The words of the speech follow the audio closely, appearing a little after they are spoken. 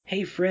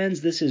Hey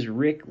friends, this is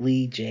Rick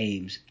Lee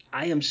James.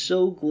 I am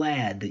so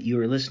glad that you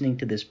are listening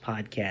to this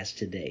podcast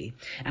today,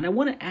 and I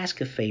want to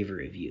ask a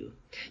favor of you.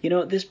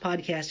 This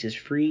podcast is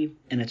free,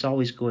 and it's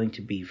always going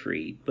to be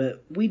free,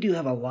 but we do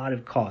have a lot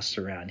of costs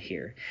around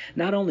here.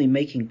 Not only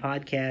making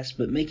podcasts,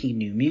 but making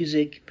new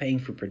music, paying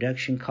for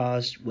production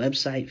costs,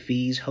 website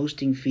fees,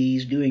 hosting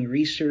fees, doing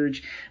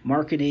research,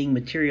 marketing,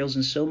 materials,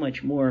 and so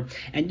much more.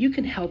 And you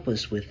can help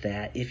us with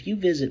that if you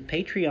visit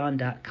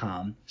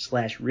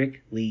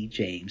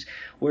patreon.com/RickLeeJames,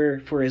 where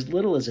for as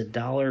little as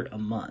 $1 a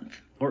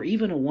month, or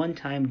even a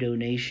one-time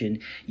donation,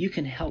 you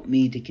can help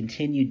me to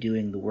continue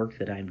doing the work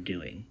that I'm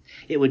doing.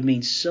 It would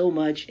mean so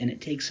much, and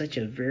it takes such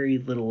a very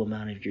little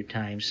amount of your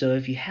time. So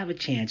if you have a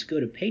chance,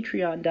 go to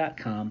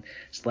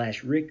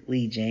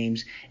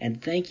patreon.com/RickLeeJames, and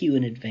thank you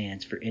in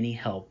advance for any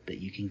help that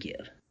you can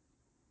give.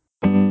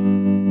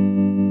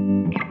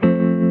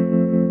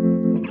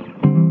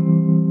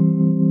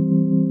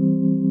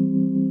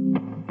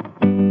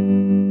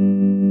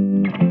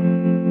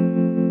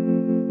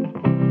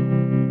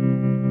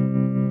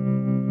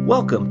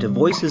 Welcome to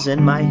Voices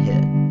in My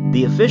Head,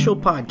 the official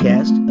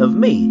podcast of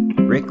me,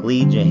 Rick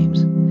Lee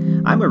James.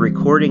 I'm a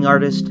recording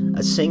artist,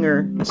 a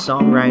singer, a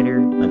songwriter,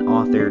 an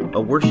author,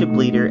 a worship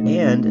leader,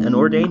 and an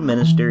ordained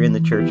minister in the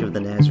Church of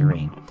the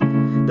Nazarene.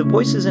 The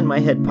Voices in My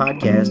Head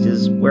podcast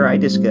is where I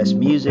discuss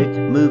music,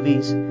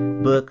 movies,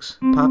 books,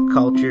 pop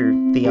culture,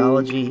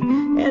 theology,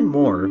 and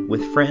more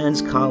with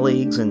friends,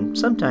 colleagues, and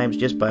sometimes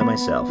just by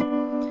myself.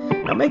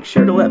 Now make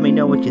sure to let me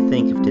know what you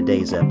think of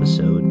today's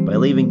episode by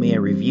leaving me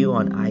a review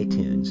on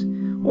iTunes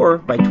or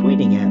by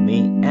tweeting at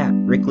me at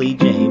Rick Lee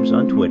James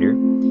on Twitter.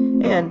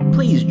 And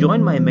please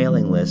join my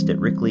mailing list at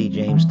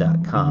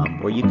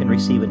rickleejames.com where you can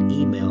receive an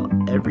email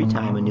every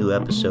time a new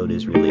episode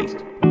is released.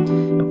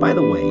 And by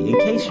the way, in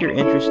case you're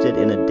interested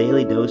in a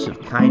daily dose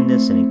of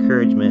kindness and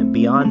encouragement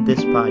beyond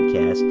this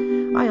podcast,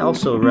 I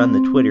also run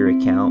the Twitter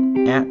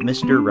account at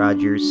Mr.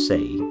 Rogers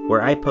Say,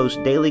 where I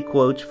post daily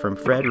quotes from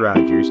Fred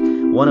Rogers,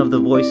 one of the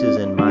voices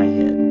in my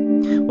head.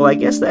 Well, I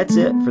guess that's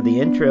it for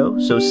the intro,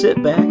 so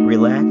sit back,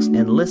 relax,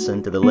 and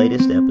listen to the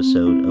latest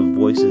episode of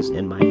Voices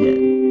in My Head.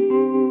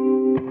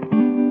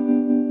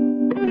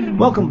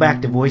 Welcome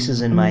back to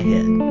Voices in My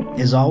Head.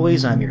 As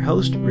always, I'm your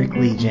host, Rick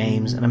Lee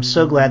James, and I'm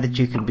so glad that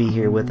you can be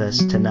here with us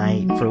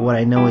tonight for what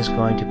I know is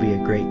going to be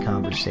a great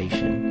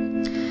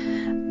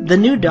conversation. The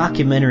new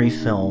documentary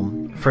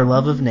film, For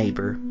Love of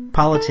Neighbor,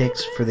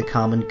 Politics for the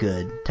Common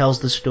Good, tells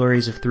the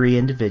stories of three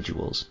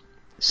individuals,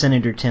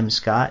 Senator Tim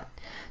Scott,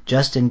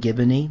 Justin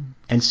Giboney,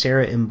 and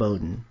Sarah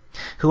Imboden,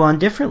 who on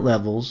different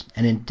levels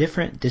and in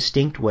different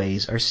distinct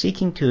ways are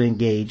seeking to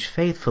engage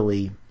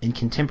faithfully in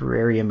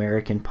contemporary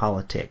American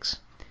politics.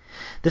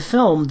 The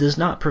film does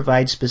not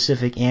provide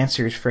specific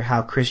answers for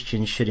how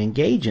Christians should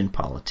engage in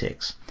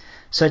politics,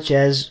 such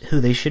as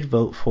who they should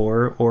vote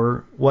for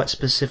or what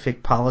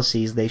specific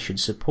policies they should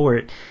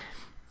support.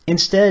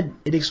 Instead,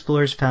 it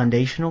explores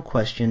foundational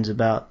questions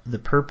about the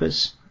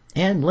purpose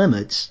and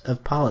limits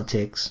of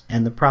politics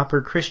and the proper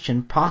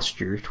Christian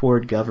posture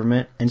toward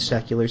government and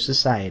secular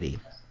society.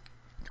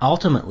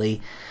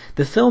 Ultimately,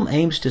 the film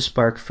aims to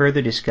spark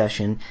further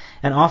discussion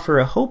and offer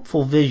a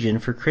hopeful vision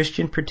for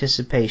Christian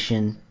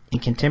participation in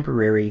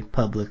contemporary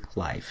public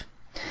life.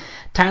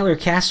 Tyler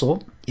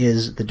Castle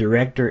is the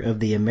director of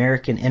the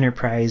American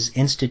Enterprise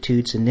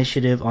Institute's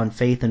Initiative on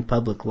Faith and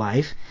Public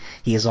Life.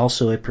 He is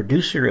also a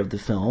producer of the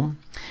film.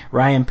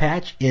 Ryan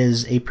Patch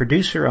is a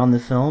producer on the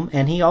film,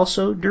 and he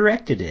also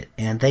directed it.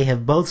 And they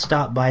have both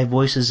stopped by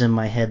Voices in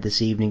My Head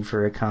this evening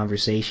for a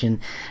conversation.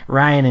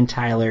 Ryan and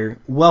Tyler,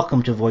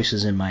 welcome to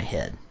Voices in My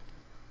Head.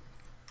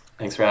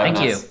 Thanks for having us.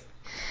 Thank you.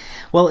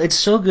 Well, it's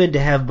so good to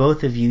have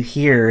both of you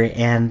here,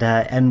 and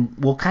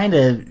we'll kind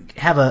of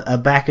have a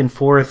back and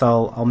forth.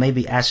 I'll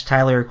maybe ask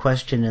Tyler a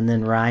question and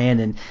then Ryan,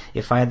 and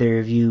if either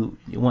of you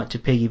want to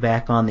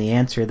piggyback on the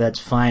answer, that's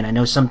fine. I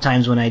know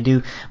sometimes when I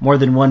do more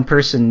than one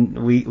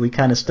person, we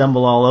kind of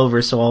stumble all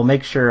over, so I'll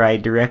make sure I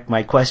direct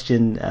my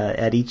question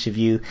at each of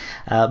you.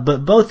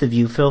 But both of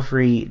you, feel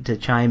free to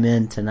chime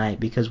in tonight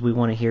because we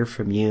want to hear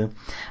from you.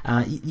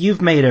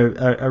 You've made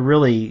a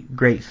really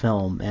great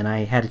film, and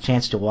I had a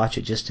chance to watch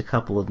it just a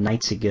couple of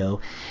nights ago,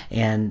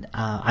 and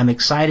I'm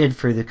excited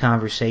for the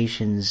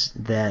conversations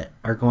that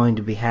are going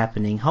to be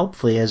happening,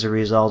 hopefully as a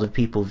result of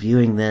people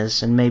viewing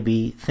this and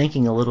maybe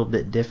thinking a little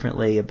bit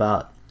differently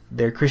about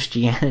their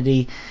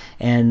Christianity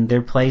and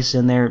their place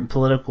in their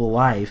political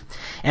life.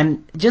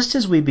 And just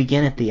as we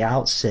begin at the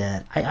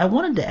outset, I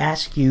wanted to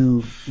ask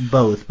you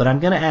both, but I'm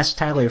going to ask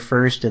Tyler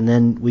first, and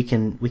then we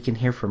can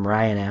hear from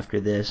Ryan after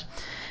this.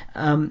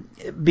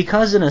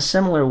 Because in a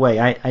similar way,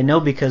 I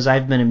know because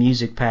I've been a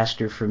music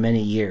pastor for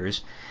many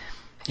years,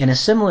 in a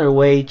similar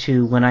way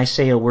to when I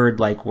say a word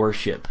like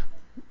worship,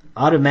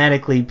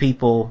 automatically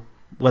people,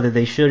 whether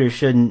they should or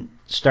shouldn't,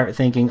 start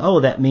thinking, oh,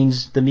 that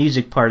means the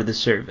music part of the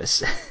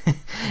service,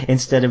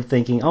 instead of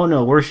thinking, oh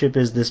no, worship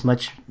is this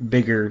much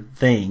bigger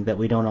thing that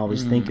we don't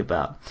always think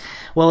about.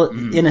 Well,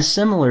 in a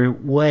similar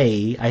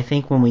way, I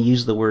think when we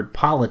use the word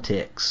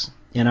politics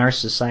in our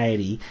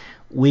society,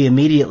 we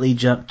immediately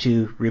jump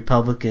to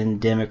Republican,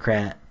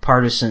 Democrat,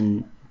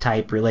 partisan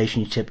type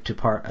relationship to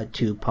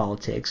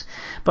politics.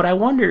 But I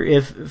wonder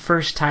if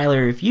first,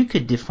 Tyler, if you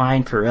could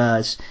define for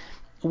us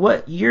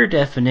what your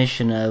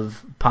definition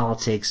of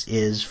politics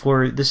is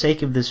for the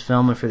sake of this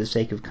film and for the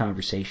sake of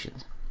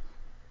conversations.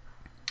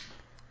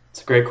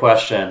 It's a great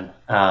question.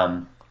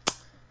 I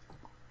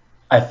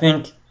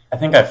think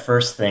I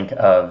first think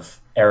of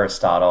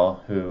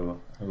Aristotle, who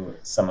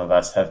some of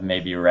us have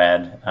maybe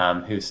read,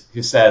 who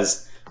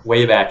says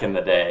way back in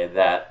the day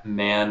that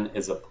man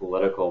is a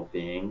political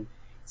being.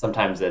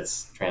 Sometimes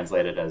it's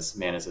translated as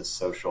man is a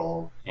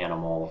social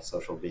animal,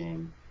 social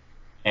being.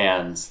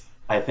 And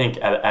I think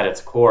at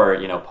its core,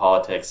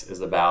 politics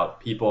is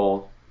about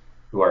people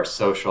who are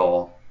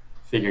social,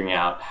 figuring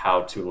out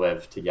how to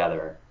live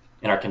together.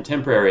 In our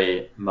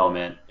contemporary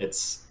moment,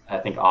 it's, I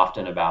think,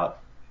 often about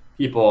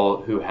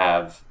people who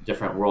have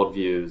different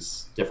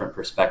worldviews, different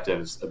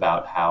perspectives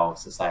about how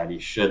society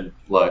should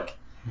look,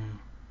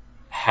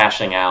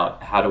 hashing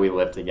out how do we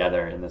live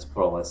together in this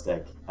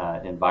pluralistic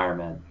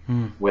environment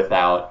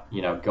without,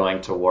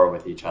 going to war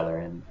with each other.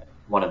 And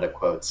one of the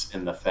quotes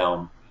in the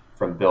film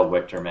from Bill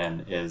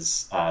Wichterman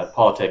is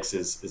politics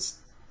is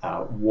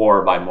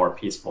war by more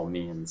peaceful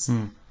means.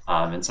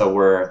 And so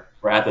we're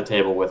at the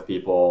table with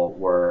people,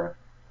 we're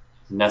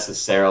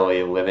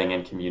necessarily living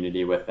in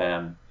community with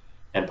them,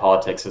 and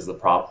politics is the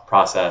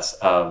process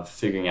of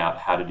figuring out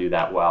how to do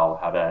that well,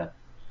 how to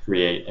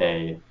create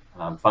a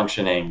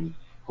functioning,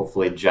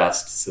 hopefully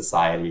just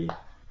society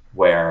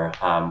where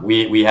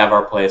we have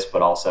our place,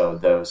 but also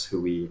those who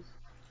we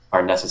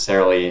are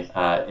necessarily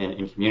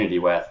in community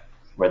with,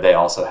 where they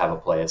also have a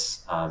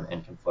place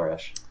and can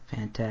flourish.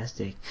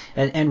 Fantastic.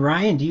 And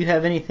Ryan, do you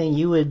have anything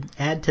you would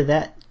add to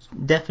that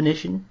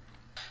definition?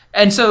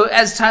 And so,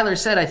 as Tyler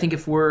said, I think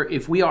if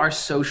we are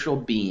social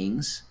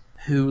beings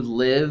who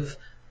live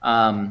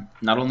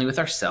not only with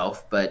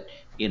ourselves but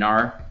in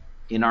our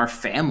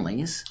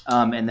families,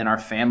 and then our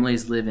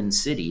families live in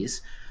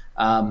cities.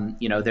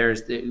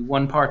 There's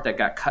one part that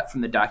got cut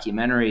from the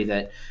documentary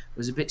that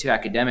was a bit too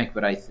academic,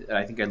 but I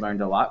think I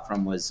learned a lot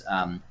from was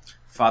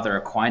Father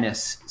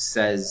Aquinas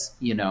says,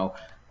 for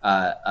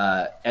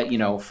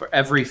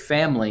every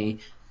family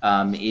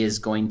is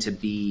going to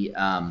be,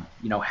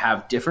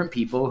 have different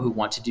people who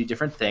want to do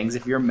different things.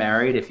 If you're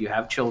married, if you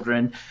have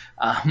children,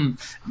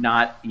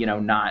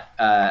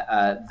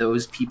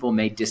 those people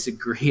may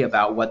disagree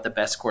about what the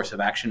best course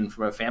of action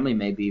for a family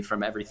may be,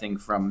 from everything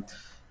from,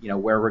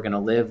 where we're going to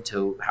live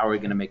to how are we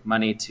going to make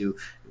money to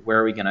where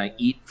are we going to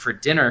eat for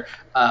dinner.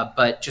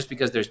 But just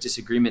because there's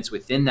disagreements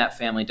within that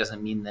family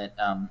doesn't mean that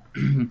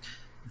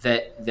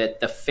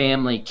that the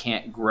family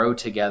can't grow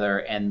together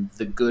and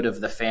the good of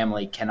the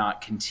family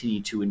cannot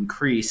continue to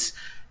increase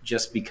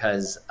just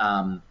because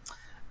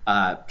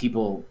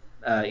people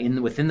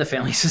within the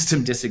family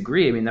system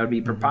disagree. I mean, that would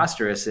be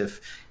preposterous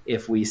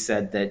if we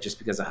said that just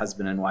because a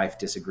husband and wife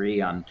disagree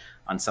on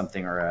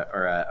something,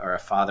 or a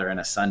father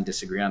and a son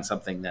disagree on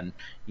something, then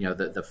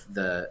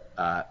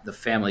the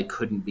family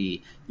couldn't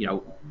be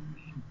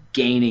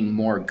gaining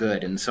more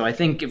good. And so I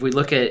think if we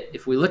look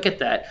at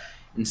that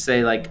and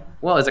say, like,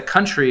 well, as a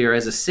country or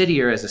as a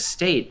city or as a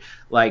state,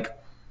 like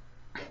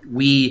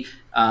we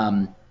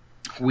may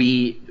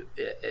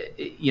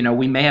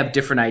have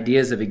different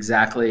ideas of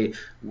exactly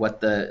what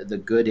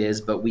the good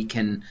is, but we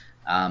can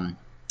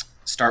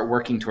start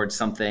working towards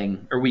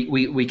something, or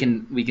we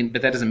can,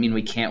 but that doesn't mean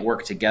we can't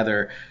work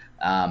together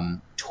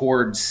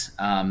towards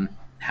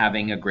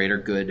having a greater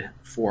good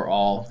for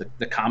all,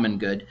 the common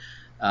good,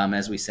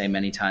 as we say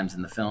many times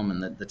in the film,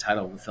 and the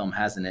title of the film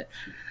has in it.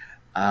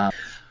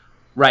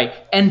 Right.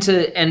 And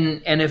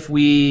if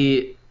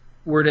we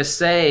were to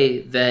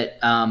say that,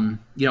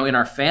 in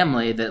our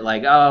family that,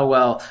 like, oh,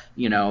 well,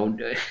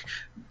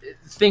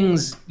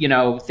 things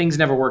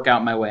never work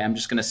out my way, I'm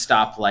just going to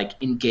stop, like,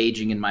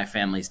 engaging in my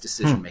family's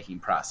decision-making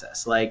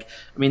process. Like,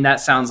 I mean,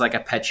 that sounds like a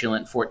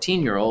petulant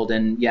 14-year-old,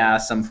 and yeah,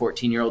 some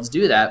 14-year-olds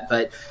do that,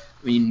 but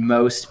I mean,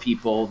 most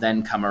people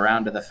then come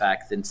around to the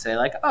fact and say,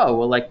 like, oh,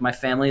 well, like, my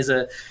family is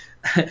a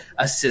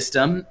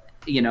system,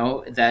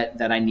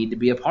 that I need to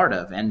be a part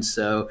of. And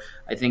so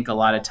I think a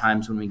lot of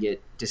times when we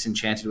get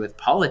disenchanted with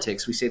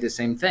politics, we say the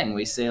same thing.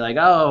 We say, like,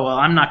 oh, well,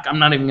 I'm not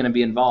even going to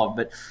be involved.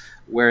 But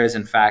whereas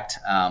in fact,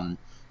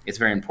 it's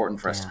very important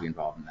for us to be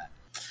involved in that.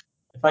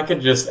 If I could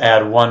just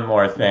add one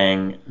more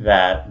thing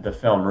that the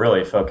film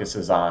really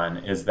focuses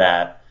on, is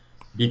that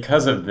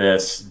because of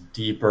this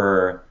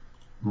deeper,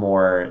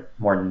 more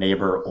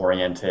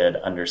neighbor-oriented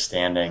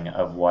understanding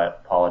of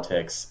what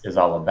politics is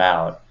all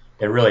about,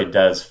 it really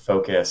does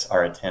focus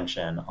our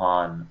attention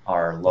on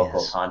our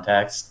local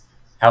context.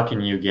 How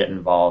can you get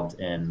involved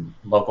in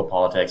local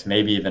politics,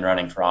 maybe even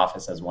running for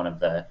office, as one of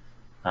the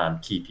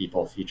key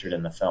people featured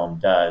in the film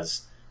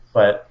does?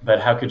 But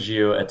how could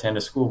you attend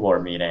a school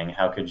board meeting?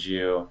 How could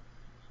you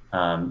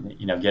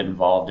get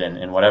involved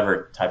in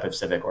whatever type of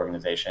civic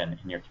organization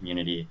in your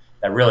community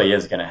that really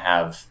is going to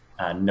have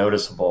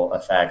noticeable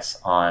effects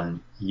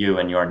on you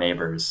and your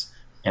neighbors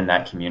in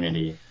that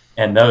community?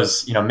 And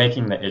those,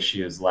 making the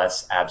issues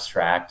less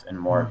abstract and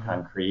more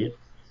concrete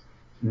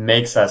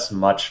makes us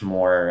much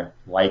more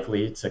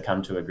likely to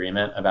come to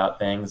agreement about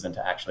things and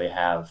to actually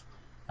have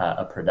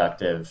a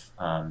productive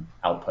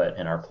output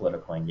in our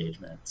political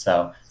engagement.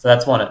 So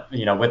that's one,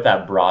 with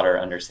that broader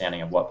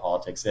understanding of what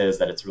politics is,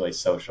 that it's really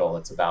social.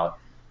 It's about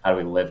how do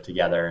we live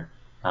together.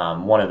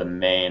 One of the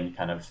main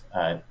kind of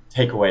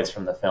takeaways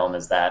from the film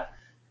is that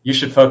you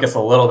should focus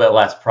a little bit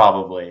less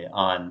probably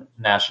on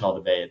national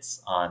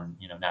debates, on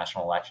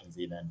national elections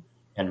even,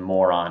 and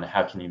more on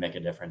how can you make a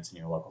difference in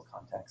your local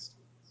context.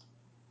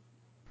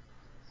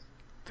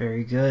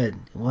 Very good.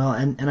 Well,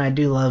 and I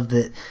do love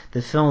that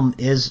the film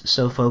is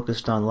so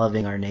focused on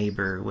loving our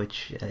neighbor,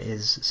 which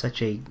is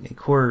such a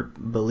core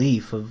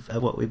belief of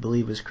what we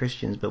believe as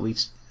Christians, but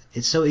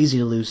it's so easy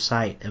to lose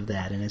sight of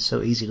that, and it's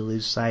so easy to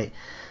lose sight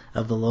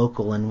of the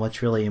local and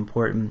what's really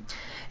important.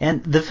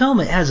 And the film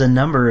has a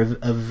number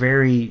of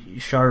very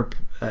sharp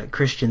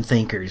Christian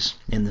thinkers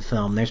in the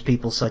film. There's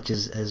people such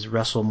as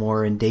Russell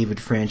Moore and David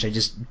French. I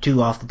just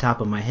two off the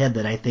top of my head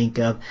that I think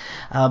of.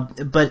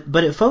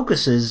 But it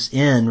focuses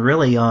in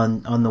really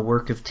on the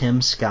work of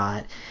Tim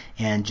Scott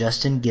and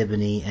Justin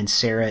Giboney and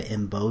Sarah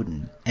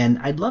Imboden. And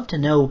I'd love to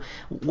know,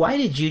 why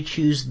did you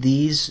choose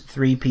these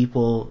three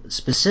people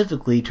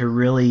specifically to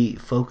really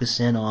focus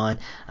in on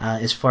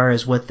as far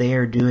as what they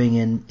are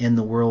doing in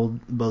the world,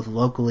 both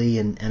locally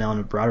and on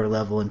a broader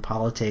level in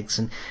politics?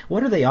 And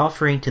what are they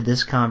offering to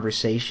this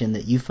conversation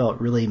that you felt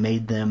really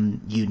made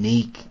them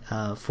unique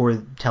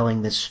for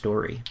telling this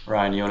story?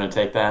 Ryan, you want to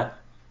take that?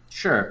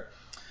 Sure.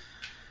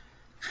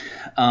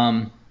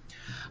 Well,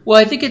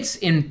 I think it's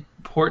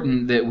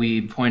important that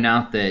we point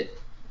out that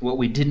what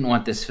we didn't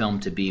want this film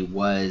to be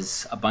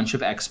was a bunch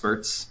of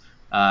experts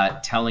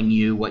telling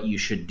you what you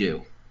should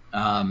do,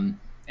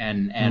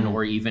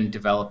 or even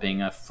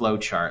developing a flow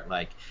chart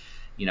like,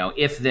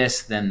 if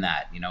this, then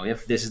that.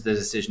 If this is the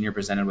decision you're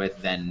presented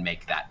with, then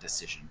make that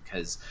decision,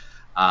 because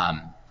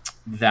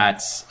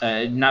that's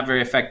not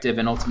very effective,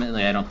 and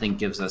ultimately I don't think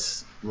gives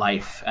us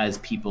life as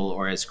people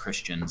or as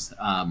Christians.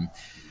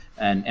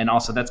 And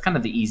also that's kind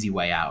of the easy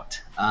way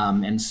out.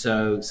 And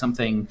so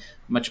something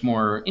much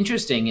more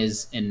interesting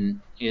is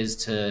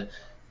to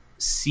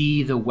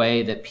see the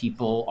way that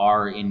people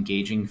are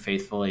engaging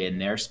faithfully in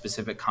their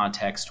specific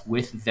context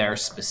with their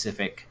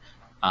specific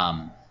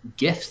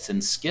gifts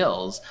and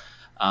skills,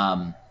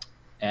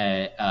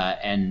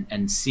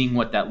 and seeing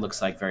what that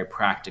looks like very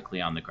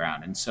practically on the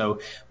ground. And so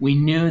we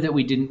knew that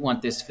we didn't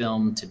want this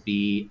film to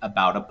be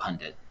about a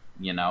pundit,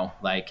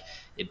 like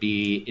it'd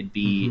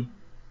be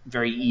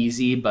very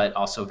easy, but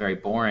also very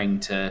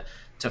boring to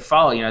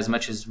follow, as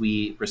much as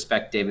we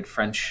respect David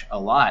French a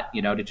lot,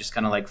 to just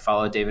kind of like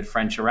follow David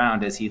French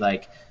around as he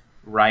like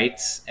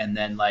writes and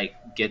then like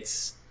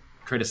gets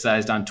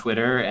criticized on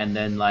Twitter and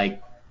then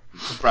like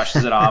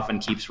brushes it off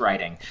and keeps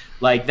writing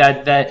like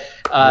that,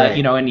 right.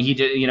 And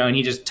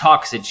he just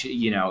talks at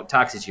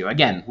you.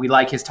 Again, we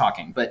like his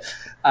talking, but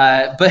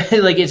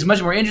like it's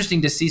much more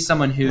interesting to see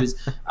someone who's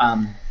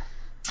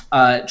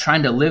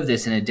trying to live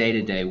this in a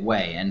day-to-day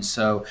way. And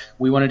so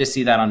we wanted to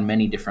see that on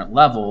many different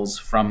levels,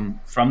 from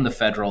the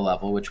federal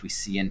level, which we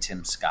see in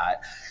Tim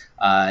Scott,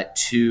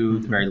 to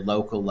the very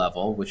local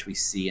level, which we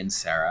see in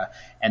Sarah,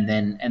 and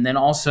then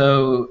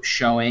also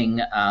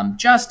showing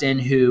Justin,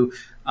 who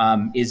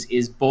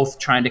is both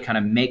trying to kind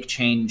of make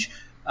change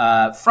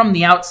from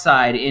the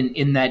outside,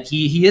 in that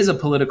he is a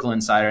political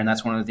insider, and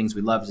that's one of the things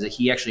we love, is that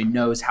he actually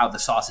knows how the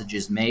sausage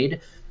is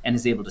made and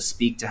is able to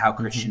speak to how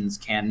Christians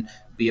can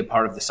be a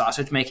part of the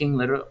sausage making,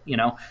 literally,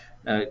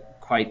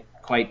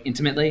 quite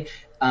intimately.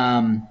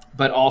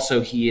 But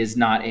also he is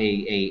not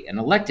an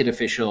elected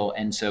official,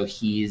 and so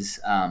he's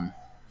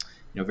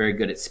very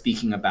good at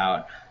speaking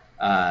about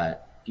the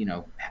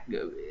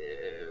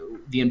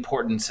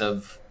importance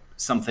of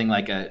something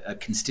like a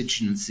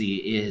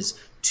constituency is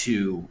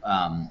to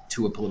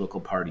a political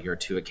party or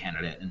to a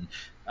candidate, and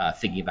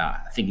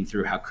thinking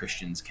through how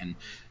Christians can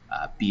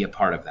be a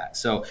part of that.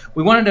 So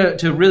we wanted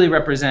to really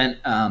represent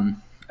a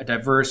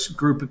diverse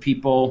group of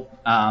people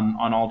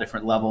on all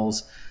different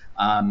levels,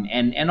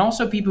 and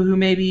also people who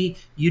maybe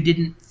you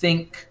didn't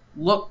think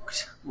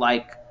looked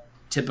like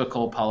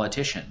typical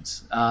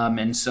politicians.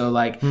 And so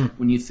like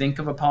when you think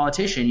of a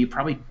politician, you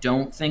probably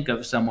don't think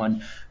of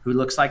someone who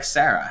looks like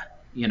Sarah,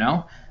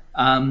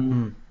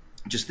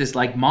 just this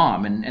like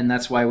mom. And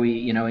that's why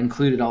we,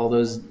 included all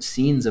those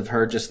scenes of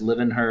her just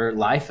living her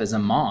life as a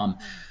mom,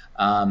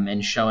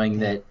 and showing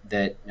that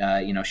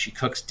she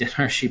cooks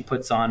dinner, she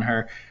puts on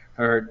her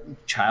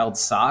child's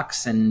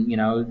socks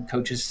and,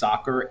 coaches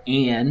soccer,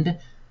 and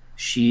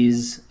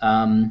she's,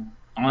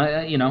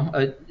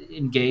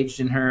 engaged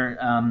in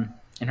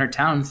her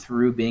town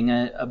through being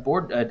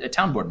a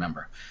town board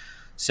member.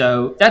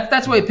 So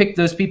that's why I picked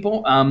those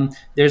people.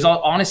 There's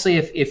honestly,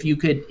 if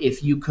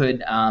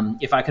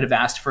I could have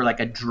asked for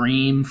like a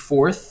dream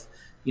fourth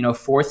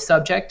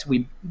subject,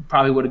 we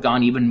probably would have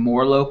gone even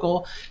more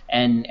local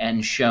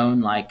and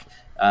shown like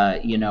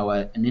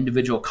an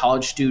individual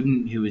college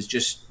student who was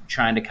just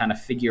trying to kind of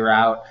figure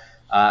out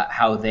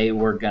how they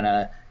were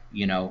gonna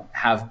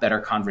have better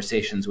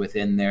conversations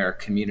within their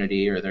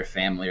community or their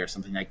family or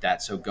something like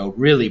that. So go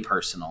really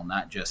personal,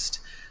 not just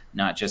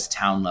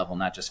town level,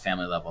 not just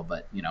family level,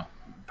 but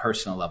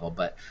personal level.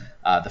 But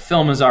the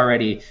film is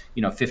already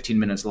 15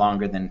 minutes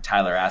longer than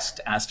Tyler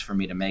asked for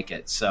me to make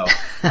it, so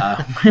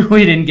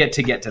we didn't get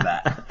to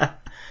that.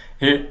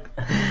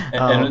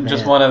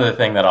 Just one other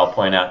thing that I'll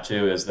point out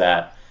too is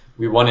that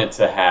we wanted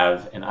to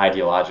have an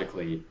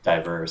ideologically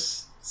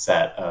diverse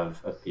set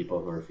of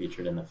people who are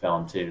featured in the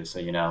film too.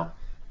 So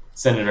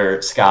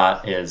Senator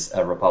Scott is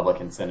a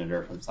Republican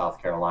senator from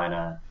South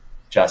Carolina.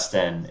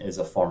 Justin is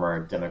a former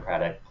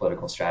Democratic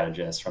political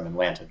strategist from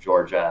Atlanta,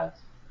 Georgia.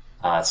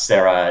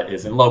 Sarah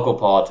is in local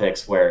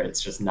politics where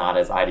it's just not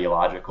as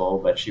ideological,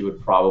 but she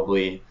would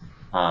probably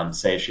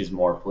say she's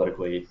more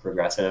politically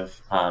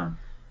progressive.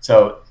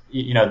 So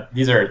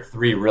these are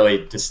three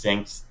really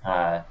distinct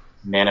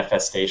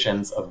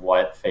manifestations of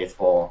what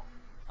faithful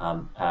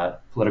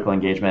political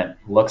engagement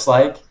looks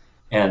like.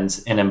 And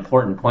an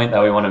important point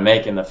that we want to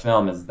make in the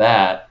film is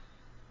that,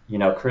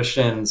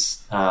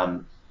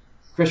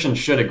 Christians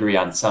should agree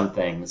on some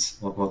things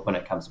when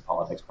it comes to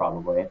politics,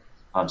 probably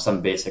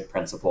some basic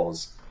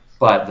principles,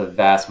 but the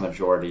vast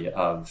majority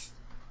of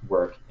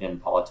work in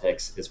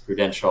politics is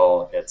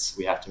prudential.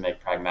 We have to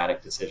make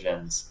pragmatic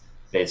decisions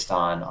based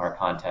on our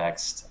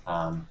context.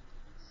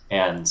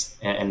 And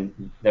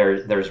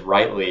there's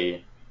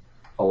rightly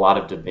a lot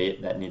of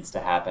debate that needs to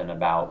happen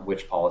about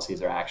which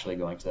policies are actually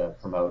going to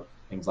promote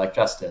things like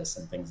justice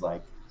and things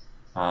like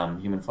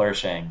human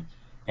flourishing.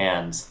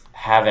 And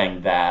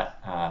having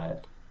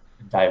that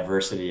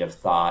diversity of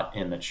thought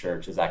in the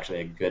church is actually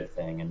a good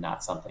thing and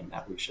not something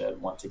that we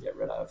should want to get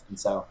rid of. And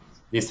so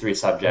these three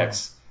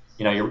subjects,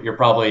 you're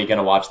probably going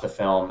to watch the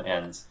film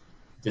and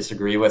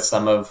disagree with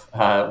some of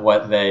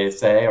what they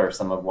say or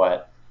some of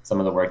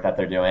the work that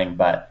they're doing,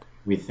 but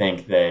we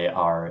think they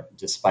are,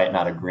 despite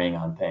not agreeing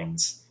on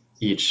things,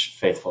 each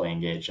faithfully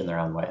engaged in their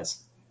own ways.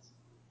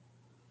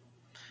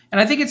 And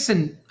I think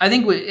something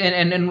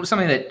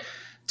that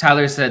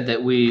Tyler said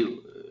that we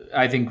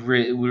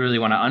really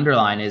want to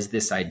underline is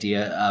this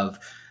idea of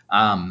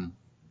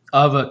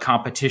a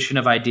competition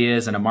of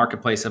ideas and a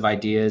marketplace of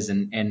ideas,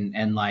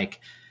 and like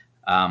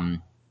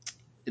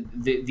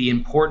the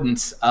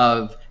importance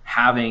of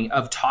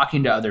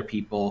talking to other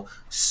people,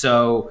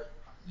 so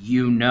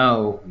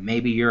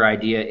maybe your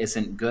idea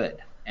isn't good,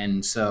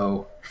 and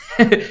so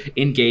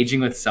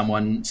engaging with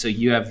someone so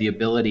you have the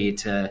ability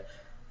to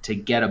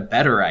get a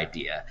better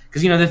idea.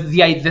 Because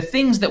the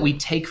things that we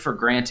take for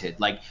granted,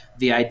 like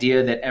the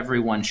idea that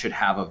everyone should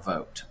have a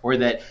vote, or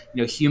that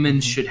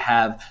humans should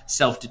have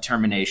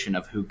self-determination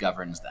of who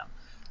governs them,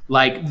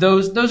 like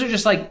those are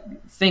just like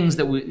things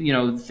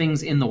that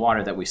things in the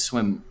water that we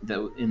swim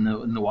in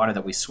the water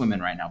that we swim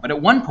in right now. But at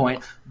one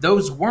point,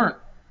 those weren't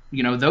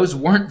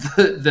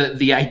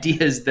the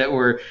ideas that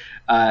were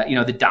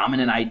the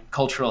dominant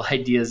cultural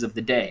ideas of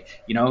the day.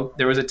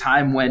 There was a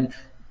time when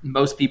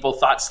most people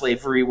thought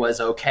slavery was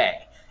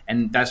okay,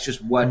 and that's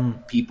just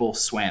what people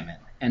swam in.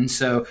 And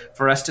so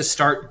for us to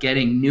start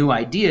getting new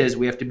ideas,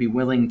 we have to be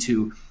willing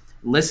to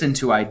listen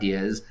to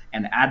ideas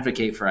and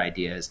advocate for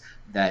ideas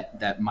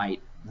that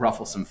might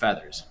ruffle some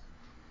feathers,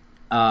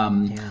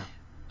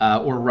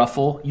 or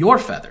ruffle your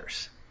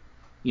feathers.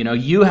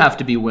 You have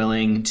to be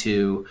willing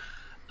to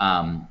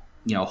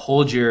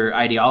hold your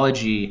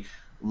ideology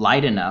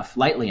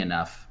lightly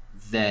enough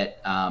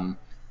that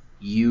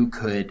you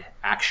could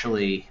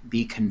actually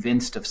be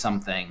convinced of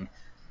something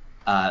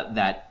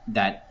that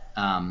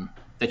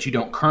you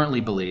don't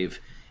currently believe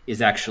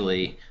is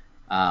actually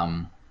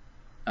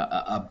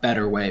a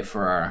better way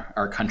for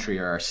our country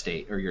or our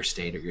state or your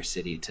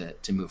city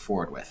to move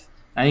forward with.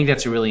 I think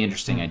that's a really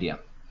interesting idea.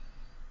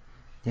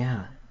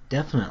 Yeah,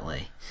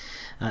 definitely.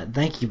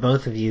 Thank you,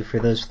 both of you, for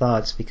those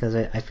thoughts, because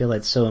I feel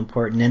that's so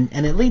important.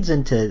 And it leads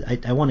into,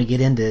 I want to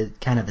get into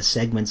kind of the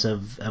segments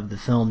of the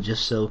film,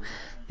 just so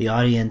the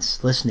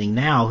audience listening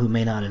now who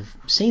may not have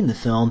seen the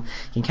film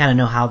can kind of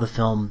know how the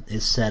film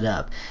is set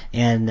up.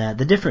 And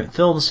the different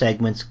film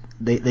segments,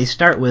 they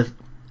start with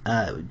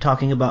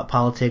talking about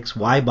politics,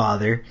 why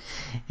bother,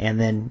 and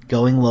then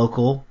going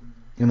local,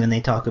 and then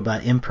they talk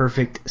about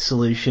imperfect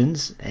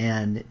solutions,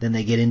 and then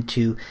they get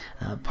into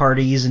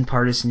parties and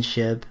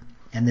partisanship,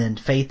 and then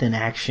faith in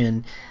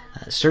action,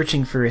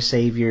 searching for a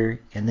savior,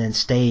 and then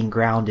staying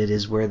grounded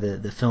is where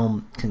the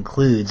film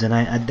concludes.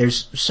 And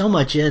there's so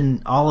much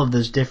in all of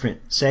those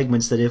different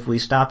segments that if we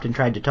stopped and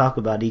tried to talk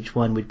about each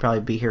one, we'd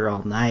probably be here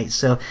all night.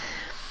 So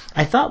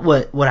I thought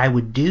what I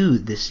would do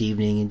this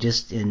evening, and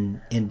just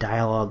in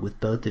dialogue with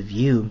both of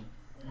you,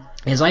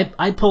 is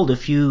I pulled a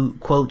few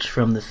quotes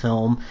from the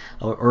film,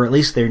 or at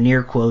least they're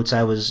near quotes.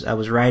 I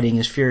was writing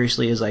as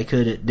furiously as I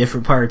could at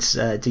different parts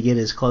to get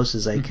as close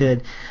as I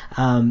could,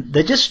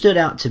 that just stood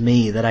out to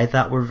me, that I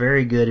thought were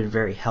very good and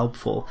very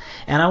helpful.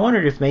 And I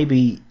wondered if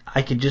maybe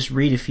I could just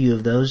read a few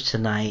of those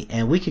tonight,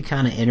 and we could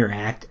kind of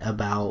interact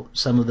about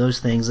some of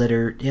those things that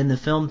are in the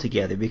film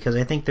together, because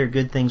I think they're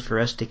good things for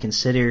us to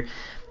consider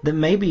that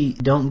maybe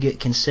don't get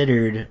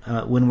considered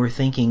when we're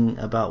thinking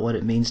about what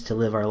it means to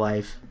live our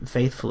life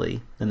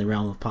faithfully in the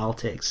realm of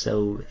politics.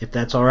 So if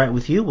that's all right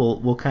with you,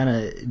 we'll kind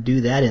of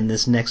do that in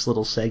this next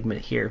little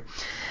segment here.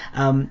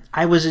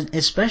 I was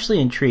especially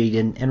intrigued,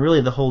 and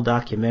really the whole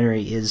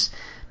documentary is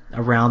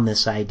around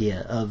this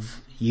idea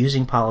of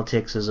using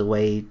politics as a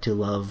way to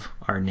love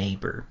our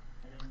neighbor.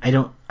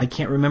 I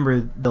can't remember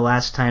the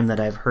last time that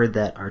I've heard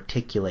that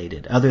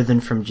articulated, other than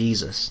from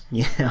Jesus,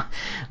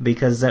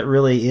 because that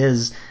really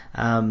is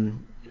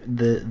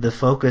the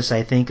focus,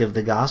 I think, of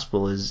the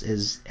gospel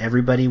is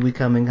everybody we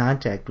come in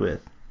contact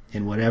with,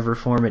 in whatever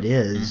form it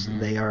is,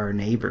 they are our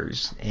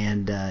neighbors,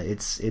 and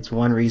it's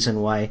one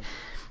reason why,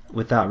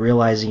 without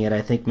realizing it,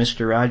 I think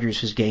Mr.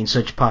 Rogers has gained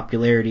such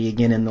popularity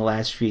again in the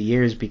last few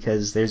years,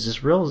 because there's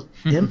this real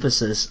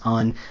emphasis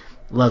on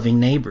loving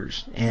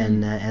neighbors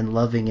and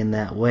loving in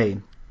that way.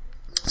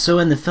 So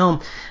in the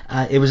film,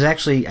 it was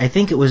actually, I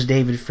think it was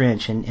David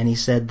French, and he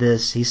said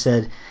this. He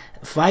said,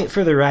 "Fight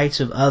for the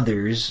rights of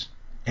others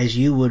as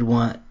you would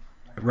want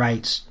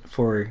rights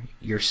for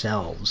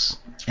yourselves."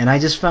 And I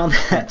just found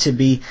that to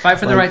be fight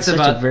for the rights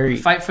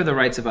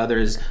of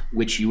others,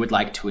 which you would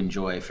like to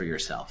enjoy for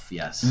yourself.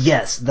 Yes.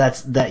 Yes,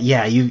 that's that.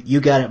 Yeah,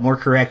 you got it more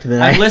correct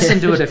than I. I've listened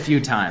to it a few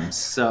times,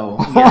 so.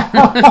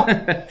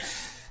 Yeah.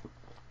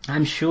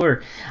 I'm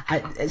sure.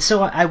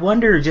 So I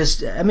wonder,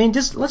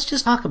 let's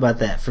just talk about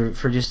that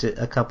for just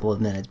a couple of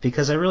minutes,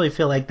 because I really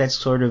feel like that's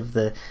sort of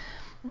the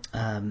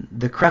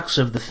crux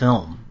of the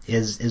film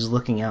is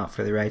looking out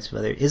for the rights of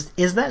others.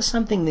 Is that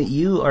something that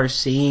you are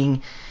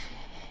seeing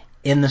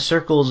in the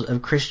circles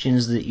of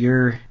Christians that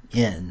you're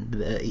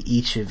in,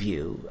 each of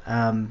you?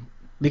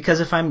 Because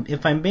if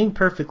I'm being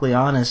perfectly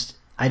honest,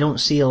 I don't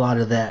see a lot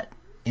of that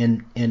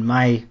in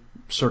my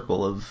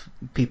circle of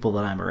people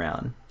that I'm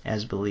around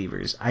as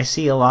believers. I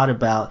see a lot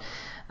about,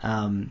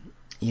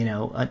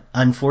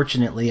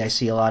 unfortunately, I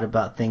see a lot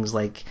about things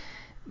like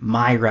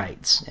my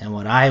rights and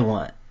what I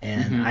want,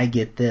 and I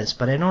get this,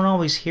 but I don't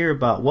always hear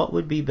about what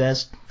would be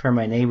best for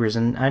my neighbors.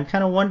 And I'm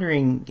kind of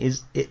wondering,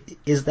 is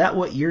that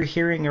what you're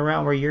hearing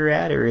around where you're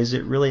at, or is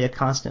it really a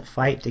constant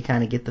fight to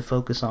kind of get the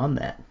focus on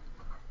that?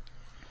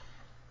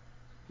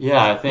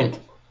 Yeah, I think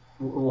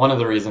one of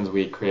the reasons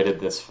we created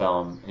this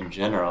film in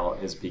general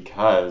is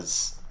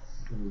because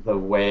the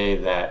way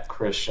that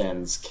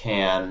Christians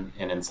can,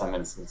 and in some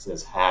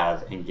instances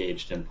have,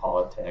 engaged in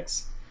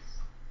politics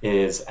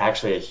is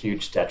actually a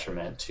huge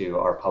detriment to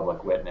our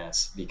public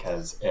witness,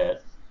 because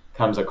it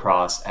comes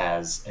across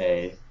as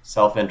a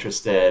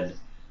self-interested,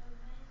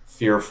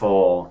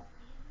 fearful,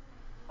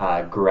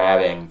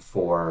 grabbing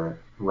for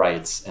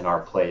rights in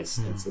our place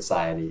in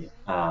society.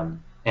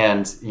 And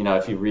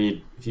if you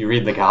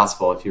read the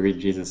gospel, if you read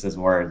Jesus's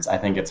words, I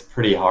think it's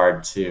pretty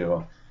hard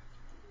to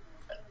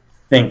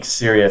think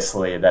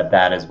seriously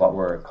that is what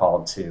we're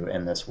called to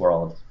in this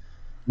world.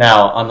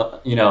 Now,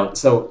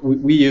 so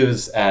we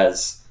use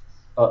as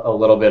a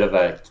little bit of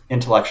a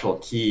intellectual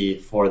key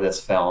for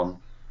this film,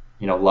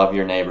 love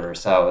your neighbor.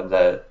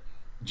 So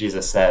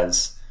Jesus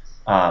says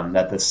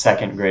that the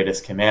second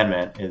greatest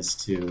commandment is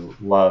to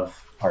love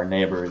our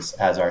neighbors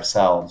as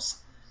ourselves.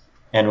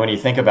 And when you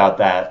think about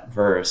that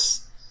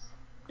verse,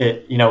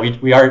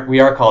 we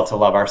are called to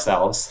love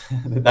ourselves.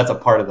 That's a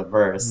part of the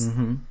verse.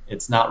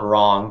 It's not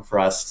wrong for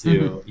us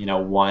to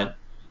want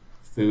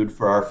food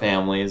for our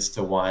families,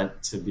 to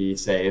want to be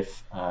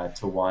safe,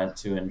 to want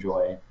to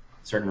enjoy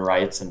certain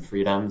rights and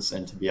freedoms,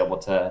 and to be able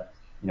to,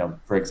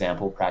 for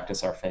example,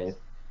 practice our faith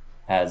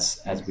as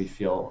we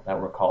feel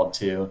that we're called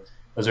to.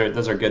 Those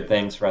are good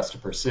things for us to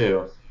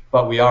pursue,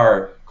 but we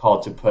are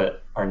called to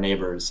put our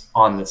neighbors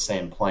on the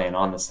same plane,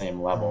 on the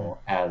same level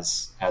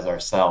as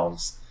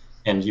ourselves.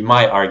 And you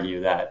might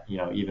argue that,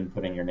 even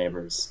putting your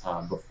neighbors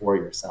before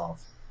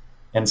yourself.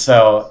 And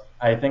so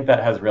I think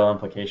that has real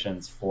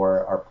implications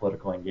for our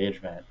political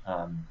engagement.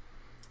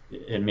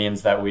 It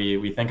means that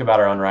we think about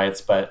our own rights,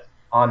 but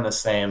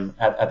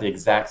at the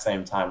exact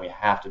same time, we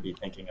have to be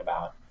thinking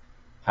about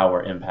how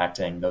we're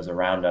impacting those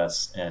around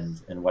us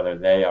and whether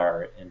they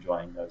are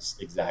enjoying those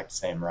exact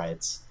same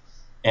rights.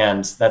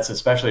 And that's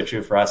especially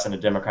true for us in a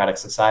democratic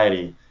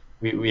society.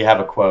 We have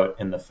a quote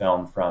in the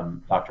film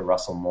from Dr.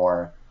 Russell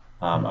Moore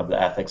of the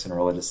Ethics and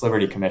Religious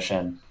Liberty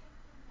Commission,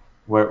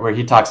 where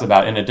he talks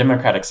about, in a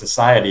democratic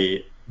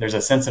society, there's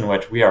a sense in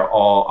which we are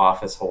all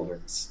office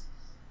holders.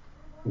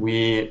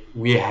 We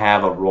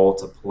have a role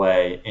to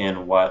play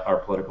in what our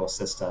political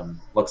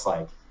system looks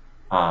like,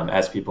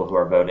 as people who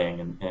are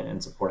voting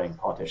and supporting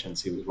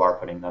politicians who are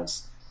putting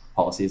those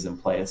policies in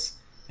place.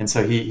 And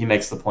so he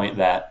makes the point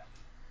that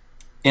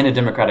in a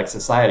democratic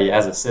society,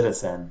 as a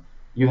citizen,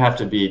 you have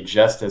to be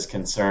just as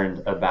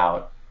concerned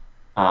about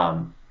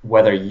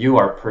whether you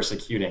are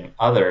persecuting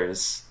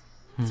others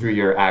through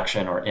your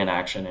action or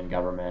inaction in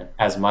government,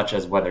 as much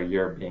as whether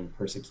you're being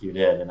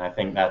persecuted. And I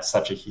think that's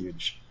such a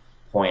huge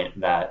point,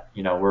 that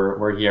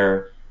we're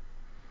here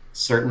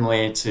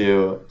certainly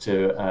to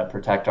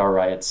protect our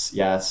rights,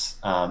 yes,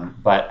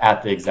 but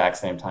at the exact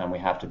same time, we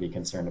have to be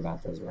concerned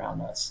about those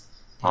around us,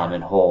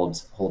 and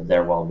hold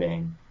their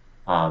well-being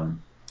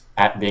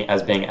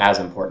as being as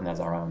important as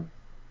our own.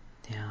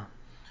 Yeah.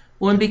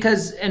 Well, and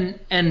because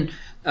again,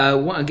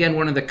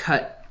 one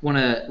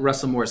of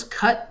Russell Moore's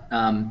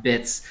cut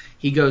bits,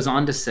 he goes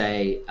on to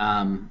say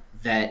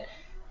that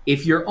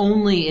if you're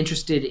only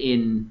interested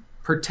in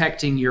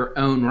protecting your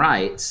own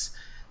rights,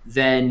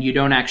 then you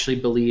don't actually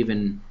believe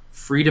in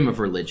freedom of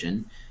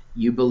religion.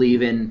 You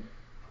believe in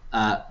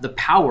the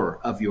power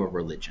of your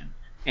religion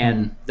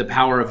and the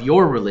power of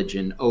your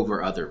religion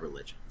over other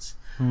religions.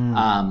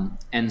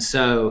 And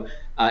so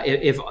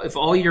if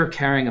all you're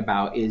caring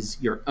about is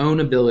your own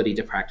ability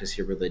to practice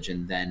your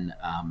religion, then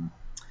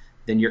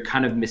you're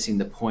kind of missing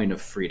the point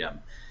of freedom.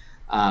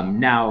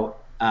 Now,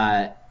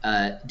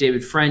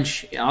 David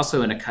French,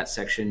 also in a cut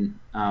section,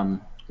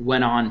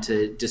 went on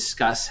to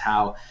discuss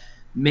how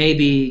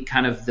maybe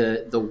kind of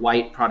the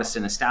white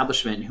Protestant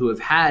establishment, who have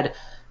had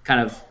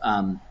kind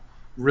of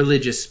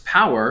religious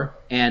power,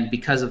 and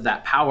because of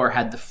that power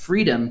had the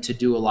freedom to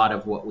do a lot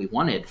of what we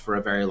wanted for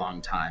a very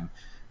long time,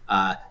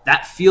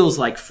 that feels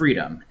like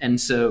freedom. And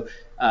so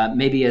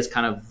maybe as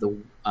kind of the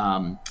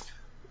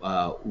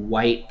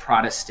white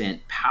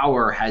Protestant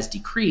power has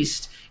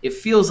decreased, it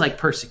feels like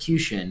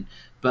persecution,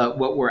 but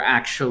what we're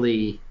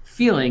actually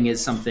feeling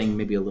is something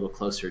maybe a little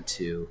closer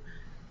to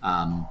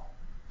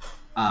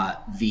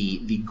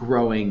the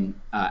growing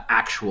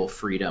actual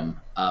freedom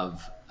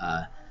of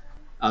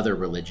other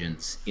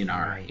religions in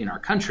our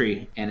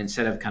country. And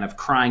instead of kind of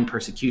crying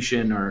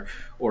persecution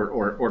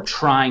or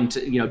trying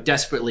to,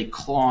 desperately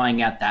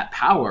clawing at that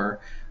power,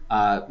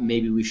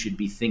 maybe we should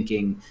be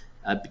thinking,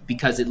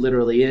 because it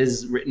literally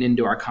is written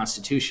into our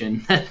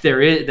Constitution that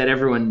that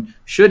everyone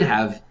should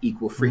have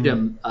equal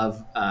freedom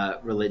of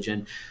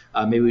religion.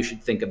 Maybe we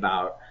should think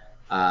about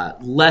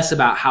less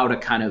about how to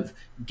kind of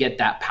get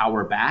that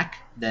power back,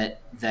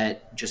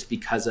 that just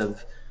because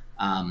of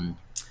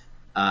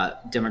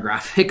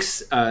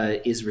demographics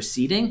is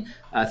receding.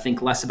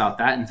 Think less about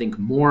that and think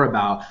more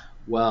about,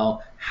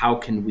 well, how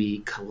can we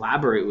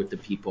collaborate with the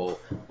people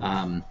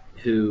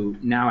who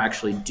now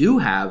actually do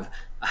have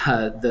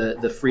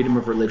the freedom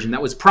of religion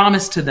that was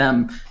promised to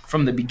them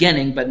from the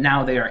beginning, but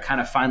now they are kind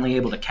of finally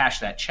able to cash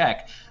that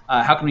check.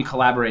 How can we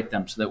collaborate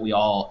them so that we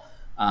all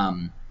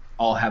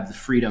have the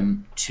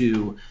freedom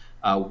to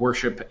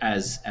worship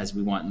as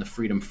we want, and the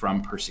freedom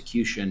from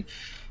persecution?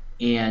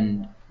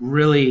 And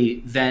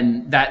really,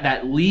 then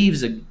that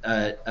leaves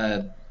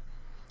a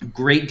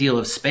great deal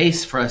of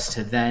space for us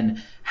to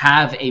then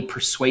have a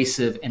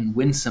persuasive and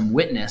winsome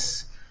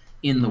witness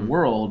in the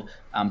world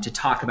to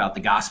talk about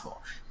the gospel.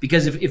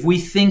 Because if we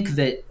think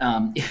that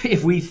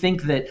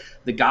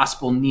the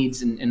gospel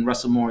needs, and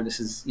Russell Moore, this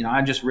is,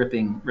 I'm just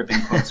ripping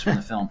quotes from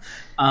the film,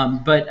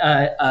 but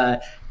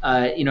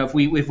if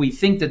we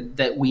think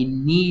that we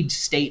need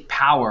state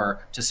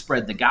power to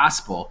spread the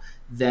gospel,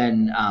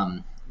 then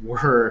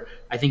we're,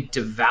 I think,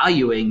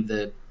 devaluing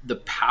the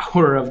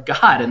power of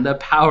God and the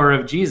power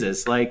of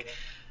Jesus, like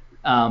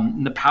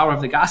the power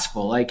of the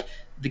gospel. Like,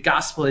 the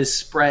gospel is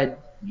spread,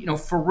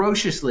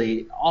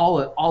 ferociously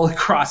all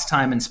across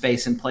time and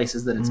space in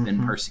places that it's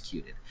been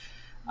persecuted.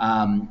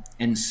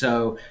 And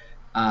so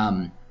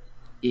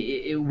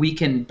we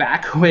can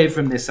back away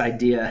from this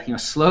idea,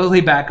 slowly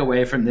back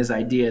away from this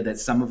idea that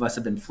some of us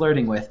have been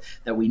flirting with,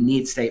 that we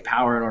need state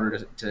power in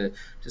order to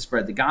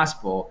spread the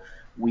gospel.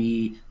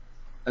 We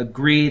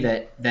agree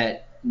that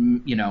the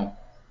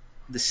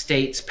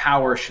state's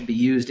power should be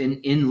used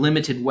in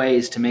limited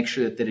ways to make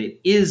sure that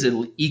it is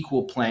an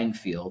equal playing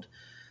field.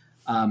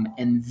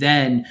 And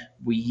then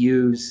we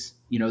use,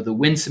 the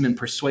winsome and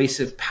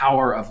persuasive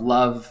power of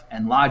love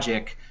and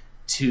logic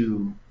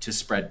to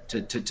spread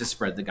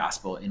the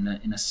gospel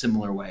in a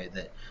similar way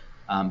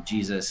that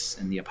Jesus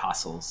and the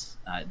apostles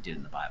did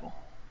in the Bible.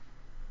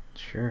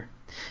 Sure.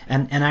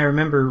 And I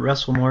remember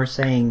Russell Moore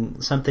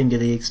saying something to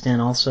the extent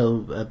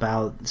also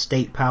about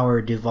state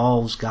power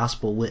devolves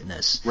gospel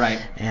witness. Right.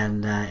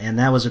 And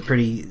that was a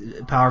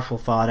pretty powerful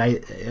thought.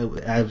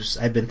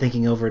 I've been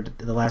thinking over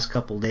the last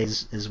couple of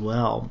days as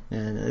well.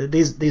 And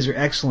these are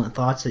excellent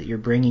thoughts that you're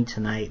bringing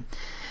tonight.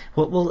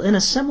 Well, in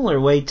a similar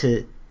way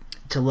to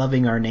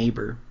loving our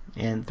neighbor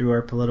and through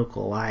our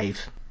political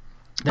life,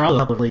 there are a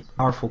couple of really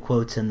powerful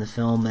quotes in the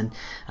film, and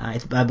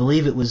I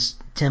believe it was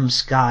Tim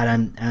Scott.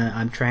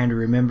 I'm trying to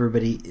remember,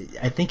 but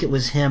I think it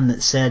was him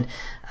that said,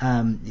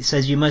 he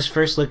says, you must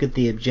first look at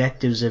the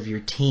objectives of your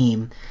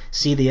team,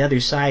 see the other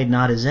side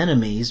not as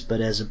enemies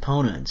but as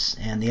opponents,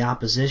 and the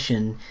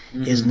opposition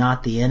is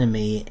not the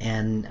enemy.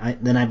 And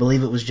then I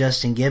believe it was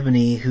Justin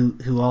Giboney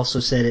who also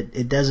said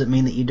it doesn't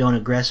mean that you don't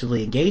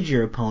aggressively engage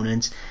your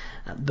opponents,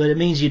 but it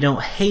means you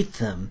don't hate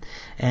them.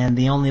 And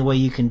the only way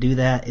you can do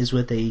that is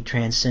with a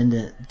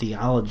transcendent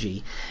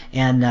theology.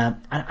 And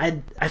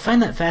I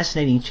find that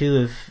fascinating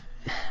too.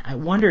 I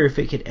wonder if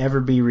it could ever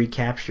be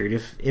recaptured,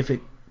 if it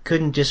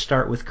couldn't just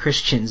start with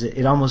Christians.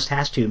 It almost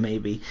has to,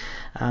 maybe.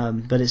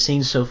 But it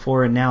seems so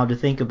foreign now to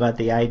think about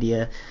the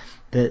idea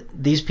that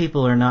these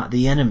people are not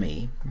the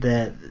enemy,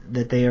 that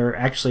they are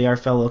actually our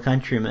fellow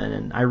countrymen.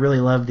 And I really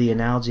love the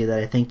analogy that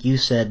I think you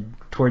said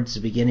towards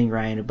the beginning,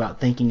 Ryan, about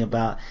thinking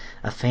about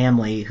a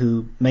family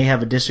who may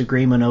have a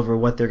disagreement over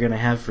what they're going to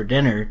have for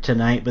dinner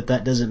tonight, but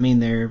that doesn't mean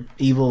they're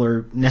evil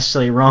or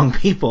necessarily wrong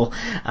people.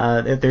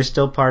 That they're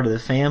still part of the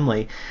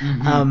family.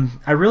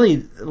 I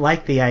really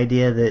like the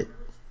idea that,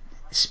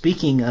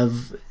 speaking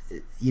of,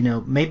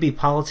 maybe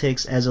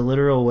politics as a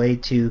literal way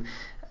to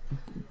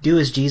do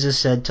as Jesus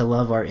said, to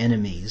love our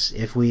enemies,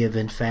 if we have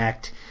in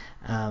fact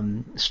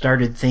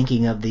started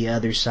thinking of the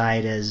other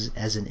side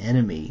as an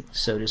enemy,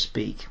 so to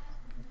speak.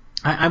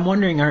 I'm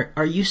wondering,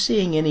 are you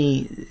seeing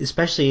any,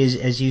 especially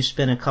as you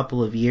spent a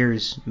couple of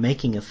years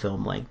making a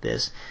film like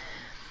this,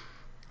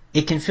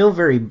 it can feel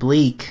very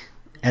bleak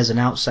as an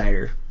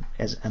outsider,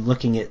 as I'm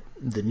looking at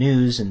the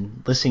news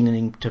and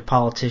listening to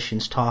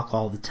politicians talk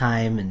all the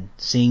time and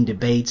seeing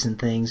debates and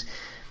things.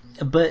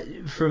 But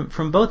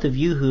from both of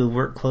you who have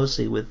worked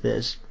closely with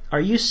this, are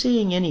you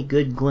seeing any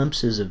good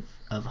glimpses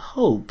of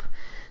hope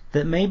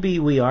that maybe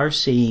we are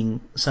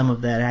seeing some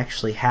of that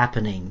actually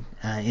happening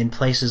in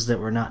places that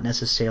we're not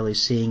necessarily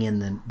seeing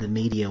in the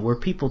media, where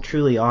people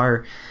truly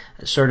are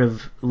sort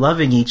of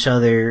loving each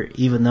other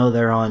even though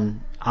they're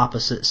on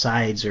opposite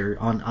sides or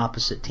on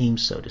opposite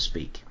teams, so to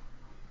speak?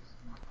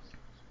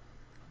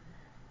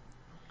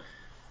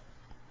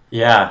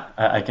 Yeah,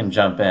 I can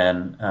jump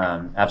in.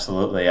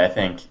 Absolutely. I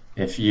think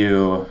if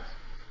you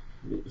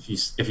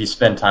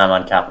spend time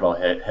on Capitol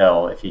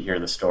Hill, if you hear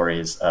the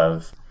stories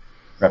of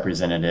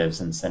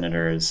representatives and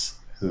senators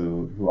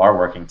who are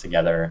working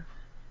together,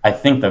 I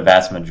think the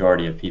vast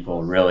majority of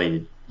people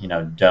really,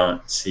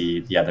 don't see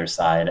the other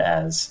side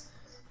as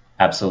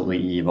absolutely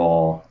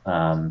evil,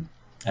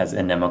 as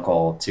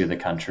inimical to the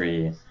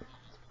country.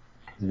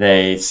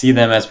 They see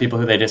them as people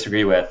who they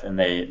disagree with, and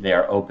they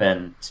are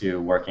open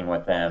to working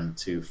with them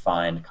to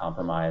find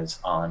compromise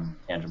on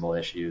tangible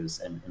issues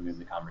and move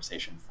the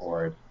conversation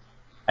forward.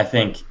 I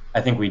think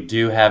we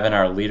do have in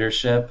our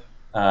leadership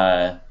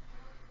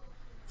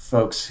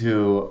folks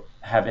who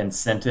have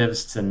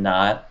incentives to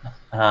not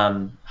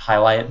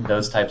highlight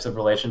those types of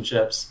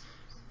relationships.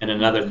 And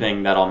another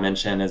thing that I'll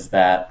mention is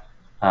that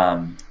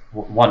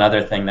one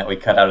other thing that we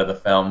cut out of the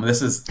film.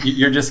 This is,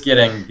 you're just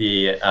getting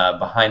the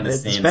behind the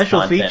scenes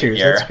special content features.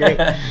 Here.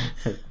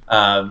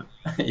 That's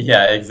great.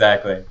 Yeah,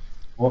 exactly.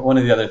 One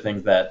of the other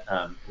things that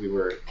we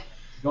were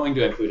going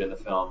to include in the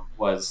film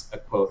was a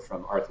quote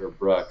from Arthur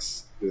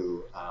Brooks,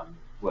 who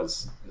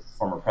was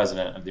former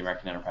president of the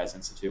American Enterprise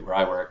Institute, where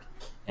I work,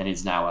 and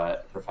he's now a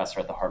professor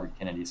at the Harvard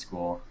Kennedy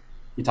School.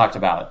 He talked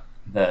about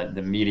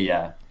the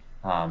media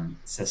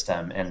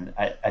system, and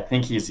I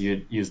think he's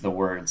used the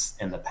words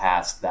in the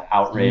past, the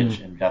outrage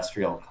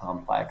industrial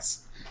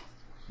complex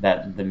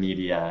that the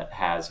media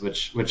has,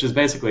 which is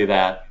basically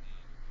that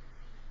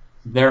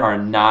there are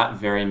not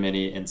very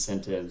many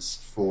incentives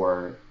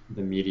for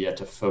the media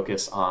to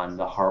focus on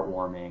the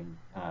heartwarming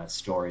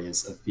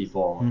stories of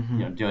people,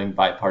 doing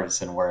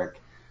bipartisan work,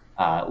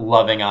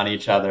 loving on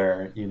each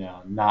other,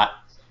 not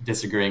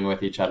disagreeing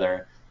with each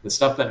other. The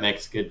stuff that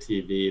makes good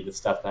TV, the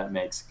stuff that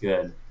makes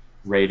good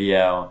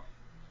radio,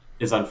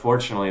 is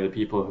unfortunately the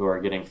people who are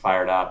getting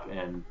fired up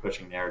and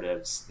pushing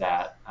narratives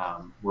that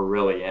we're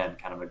really in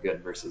kind of a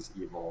good versus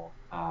evil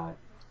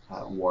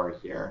war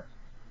here.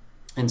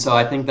 And so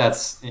I think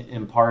that's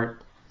in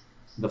part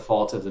the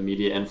fault of the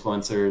media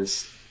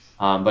influencers,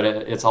 but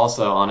it's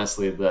also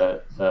honestly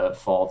the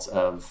fault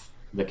of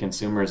the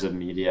consumers of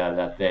media,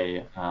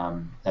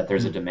 that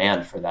there's a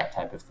demand for that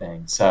type of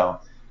thing. So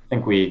I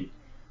think we,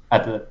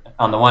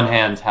 on the one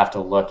hand, have to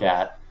look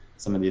at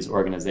some of these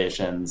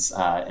organizations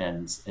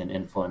and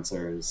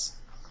influencers,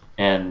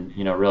 and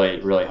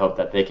really hope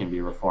that they can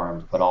be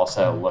reformed, but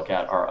also look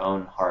at our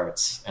own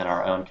hearts and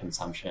our own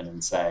consumption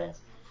and say,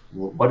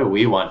 what do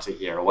we want to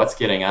hear? What's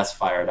getting us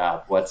fired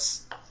up?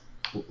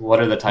 What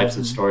are the types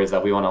of stories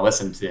that we want to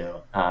listen to?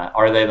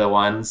 Are they the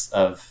ones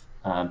of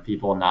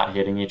people not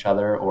hating each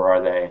other, or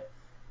are they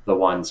the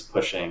ones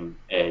pushing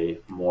a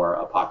more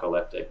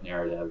apocalyptic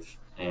narrative?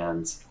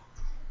 And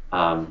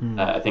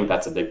I think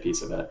that's a big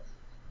piece of it.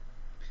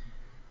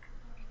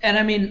 And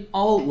I mean,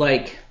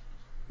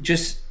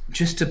 just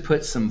to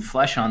put some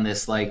flesh on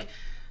this, I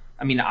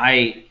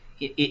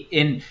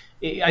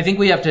think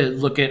we have to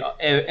look at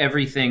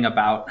everything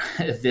about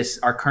this,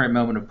 our current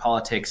moment of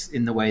politics,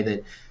 in the way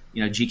that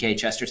G.K.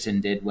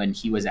 Chesterton did when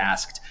he was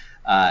asked,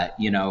 by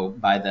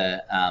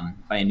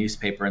a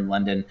newspaper in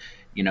London,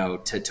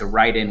 to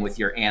write in with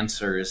your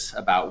answers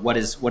about what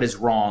is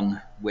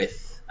wrong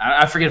with,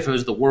 I forget if it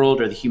was the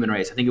world or the human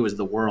race. I think it was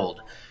the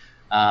world.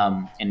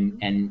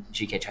 And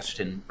G.K.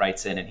 Chesterton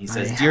writes in and he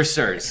says, "Dear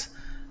sirs,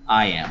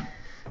 I am."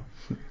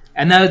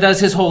 And that's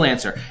his whole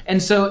answer.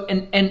 And so,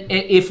 and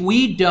if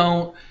we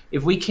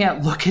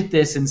can't look at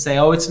this and say,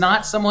 oh, it's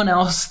not someone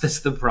else that's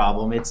the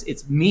problem,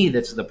 it's me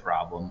that's the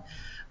problem,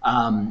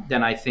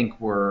 then I think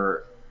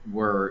we're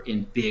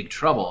in big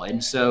trouble.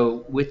 And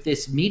so with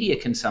this media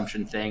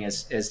consumption thing,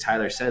 as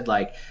Tyler said,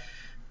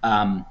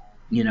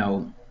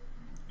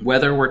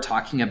 whether we're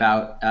talking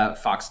about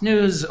Fox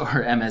News or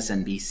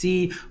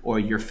MSNBC or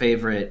your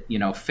favorite,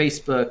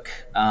 Facebook,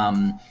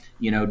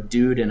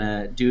 dude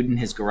in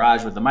his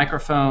garage with a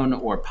microphone,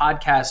 or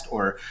podcast,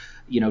 or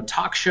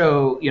talk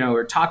show,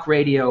 or talk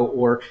radio,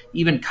 or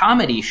even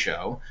comedy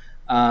show,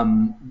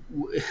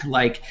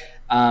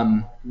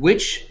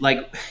 which,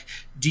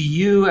 do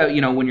you,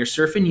 when you're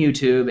surfing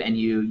YouTube and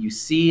you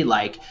see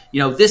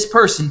this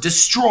person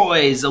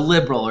destroys a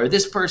liberal, or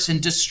this person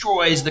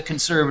destroys the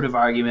conservative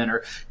argument,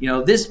 or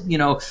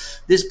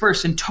this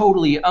person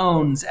totally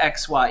owns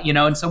X, Y,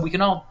 and so we can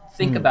all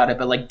think about it,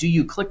 but do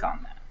you click on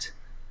that?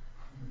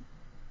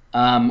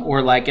 Or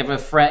if a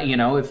friend,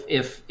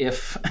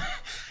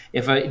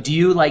 do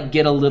you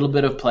get a little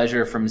bit of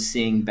pleasure from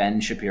seeing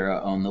Ben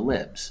Shapiro own the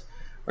libs?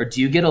 Or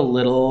do you get a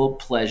little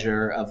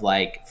pleasure of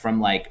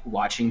from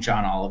watching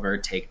John Oliver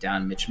take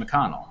down Mitch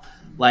McConnell?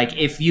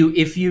 If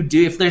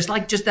there's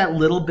just that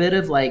little bit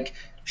of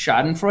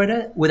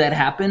Schadenfreude where that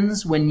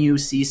happens when you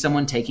see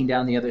someone taking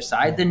down the other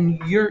side, then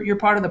you're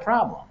part of the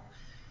problem.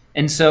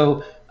 And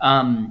so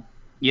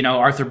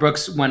Arthur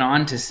Brooks went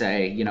on to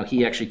say,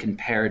 he actually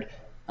compared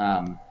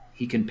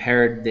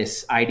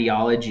this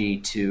ideology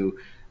to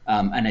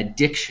an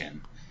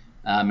addiction.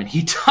 And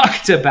he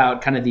talked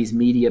about kind of these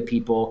media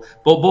people,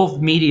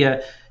 both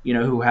media,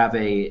 who have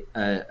a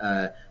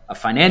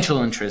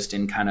financial interest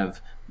in kind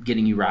of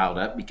getting you riled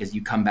up because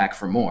you come back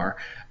for more.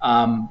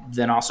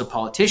 Then also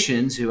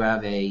politicians who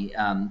have a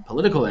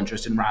political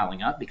interest in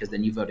riling up because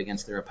then you vote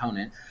against their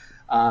opponent.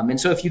 And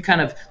so if you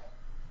kind of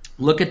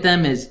look at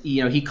them as,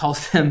 he called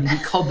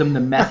them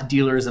the meth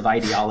dealers of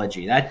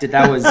ideology.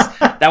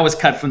 That was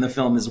cut from the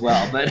film as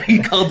well, but he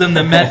called them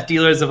the meth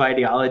dealers of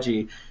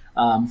ideology.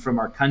 From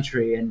our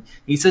country, and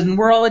he said, and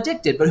we're all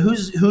addicted, but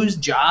whose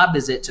job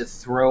is it to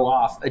throw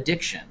off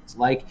addictions?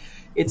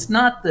 It's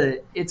not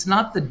the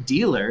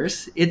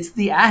dealers, it's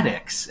the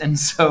addicts. And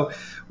so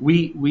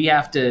we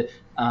have to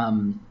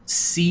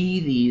see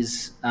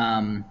these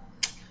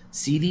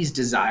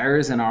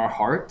desires in our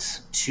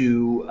hearts,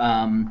 to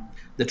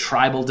the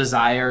tribal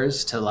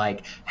desires to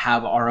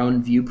have our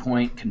own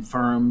viewpoint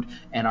confirmed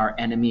and our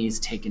enemies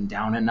taken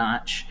down a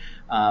notch.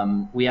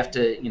 We have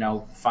to,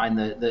 find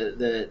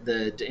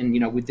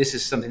this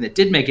is something that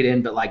did make it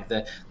in, but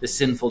the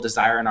sinful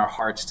desire in our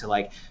hearts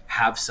to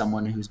have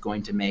someone who's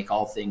going to make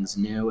all things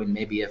new, and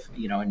maybe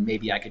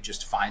maybe I could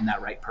just find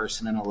that right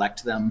person and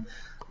elect them,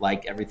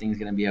 everything's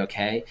going to be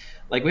okay.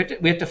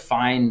 We have to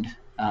find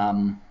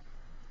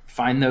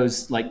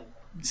those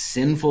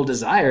sinful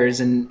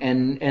desires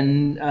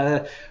and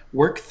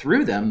work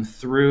through them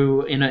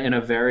in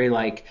a very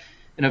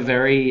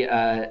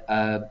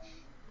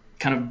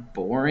kind of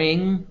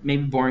boring,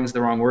 maybe boring is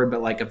the wrong word,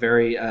 but a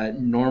very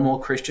normal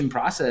Christian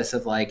process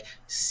of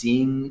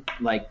seeing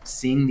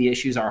the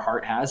issues our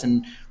heart has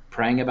and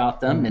praying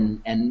about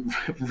them and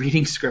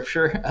reading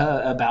scripture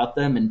about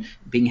them and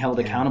being held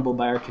accountable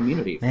by our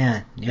community.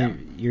 Man,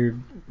 you're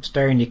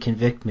starting to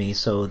convict me,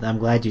 so I'm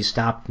glad you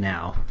stopped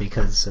now,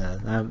 because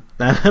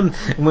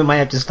we might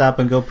have to stop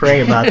and go pray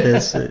about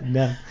this.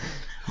 No.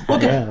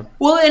 Okay. Yeah.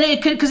 Well, and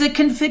it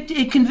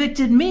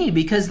convicted me,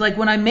 because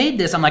when I made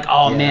this, I'm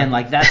man,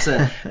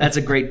 that's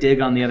a great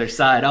dig on the other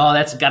side. Oh,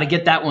 that's got to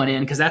get that one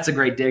in, because that's a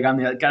great dig on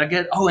the other. Got to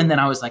get. Oh, and then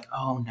I was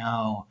oh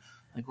no,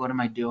 what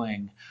am I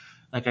doing?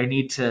 I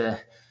need to.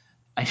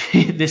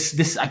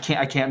 This I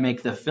can't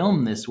make the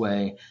film this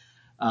way,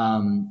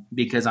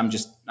 because I'm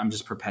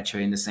just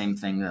perpetuating the same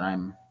thing that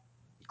I'm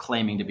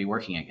claiming to be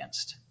working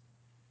against.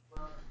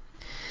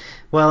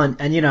 Well,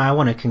 and I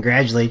want to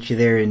congratulate you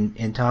there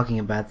in talking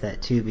about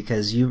that too,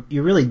 because you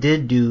really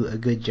did do a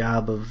good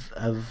job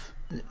of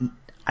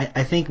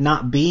I think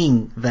not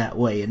being that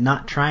way and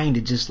not trying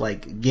to just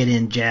get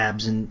in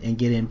jabs and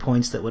get in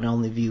points that would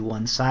only view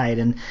one side.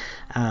 And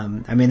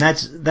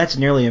that's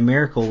nearly a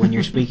miracle when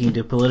you're speaking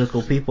to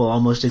political people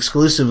almost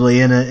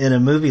exclusively in a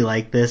movie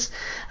like this.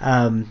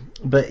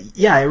 But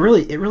yeah, it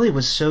really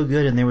was so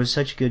good, and there was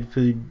such good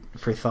food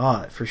for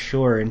thought, for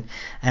sure.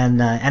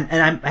 And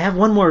I have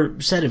one more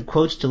set of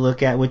quotes to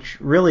look at, which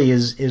really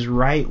is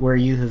right where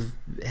you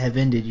have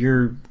ended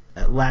your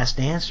last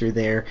answer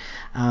there,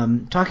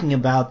 talking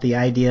about the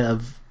idea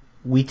of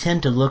we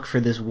tend to look for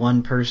this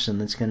one person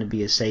that's going to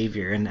be a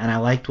savior. And I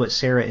liked what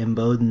Sarah M.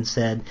 Bowden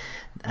said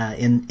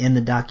in the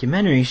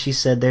documentary. She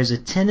said there's a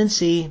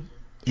tendency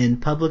in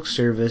public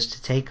service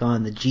to take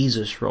on the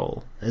Jesus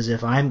role, as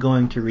if I'm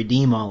going to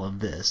redeem all of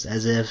this,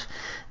 as if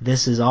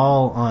this is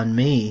all on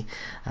me.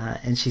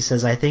 And she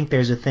says, I think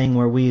there's a thing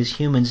where we as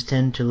humans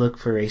tend to look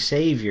for a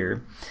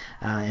savior,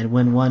 and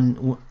when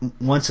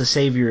once a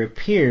savior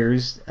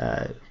appears,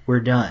 we're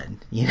done,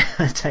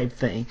 type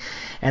thing.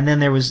 And then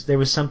there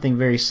was something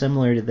very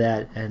similar to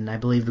that, and I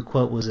believe the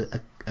quote was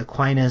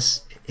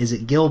Aquinas. Is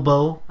it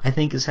Gilbo? I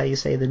think is how you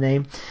say the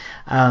name.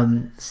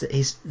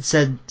 He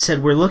said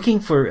we're looking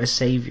for a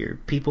savior.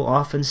 People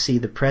often see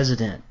the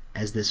president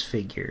as this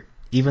figure,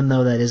 even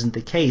though that isn't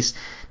the case.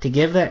 To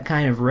give that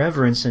kind of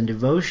reverence and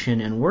devotion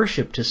and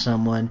worship to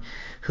someone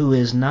who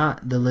is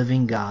not the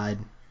living God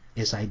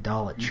is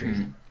idolatry.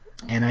 Mm-hmm.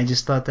 And I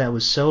just thought that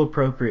was so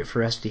appropriate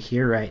for us to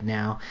hear right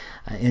now,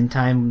 in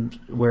times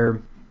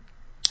where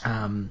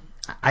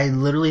I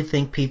literally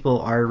think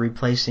people are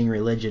replacing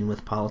religion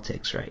with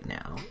politics right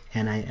now,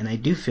 and I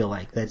do feel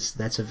like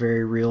that's a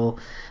very real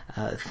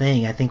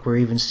thing. I think we're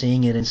even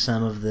seeing it in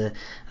some of the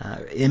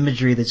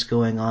imagery that's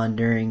going on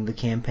during the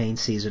campaign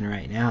season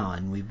right now,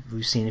 and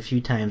we've seen a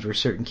few times where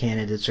certain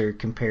candidates are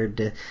compared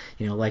to,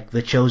 like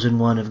the chosen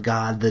one of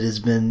God that has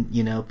been,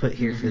 put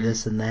here for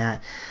this and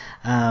that.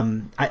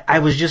 I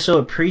was just so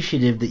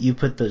appreciative that you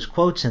put those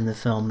quotes in the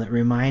film that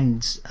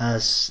reminds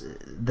us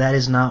that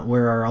is not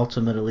where our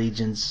ultimate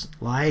allegiance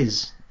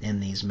lies in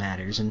these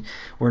matters. And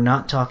we're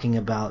not talking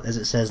about, as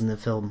it says in the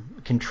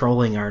film,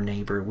 controlling our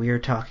neighbor. We are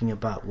talking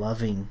about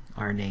loving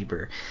our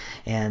neighbor.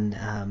 And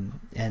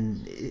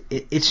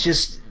it's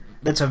just,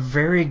 that's a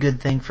very good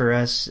thing for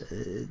us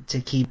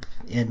to keep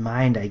in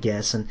mind, I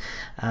guess. And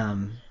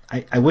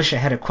I wish I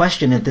had a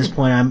question at this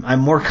point. I'm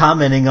more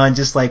commenting on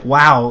just like,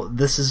 wow,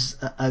 these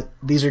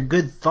are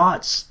good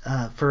thoughts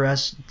for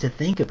us to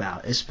think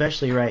about,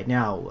 especially right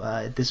now.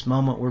 At this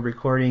moment we're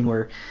recording,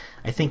 we're,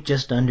 I think,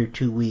 just under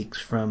 2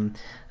 weeks from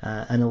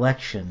an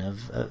election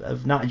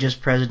of not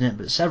just president,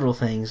 but several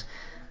things.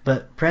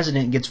 But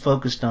president gets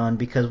focused on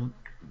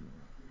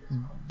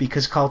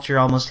because culture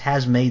almost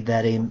has made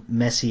that a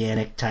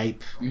messianic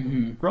type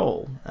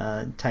role,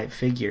 type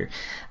figure.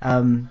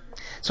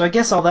 So I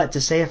guess all that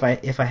to say,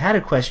 if I had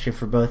a question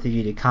for both of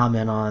you to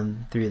comment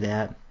on through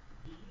that,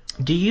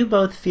 do you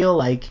both feel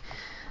like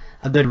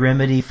a good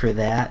remedy for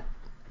that,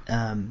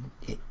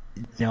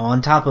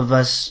 on top of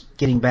us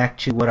getting back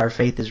to what our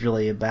faith is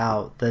really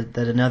about, that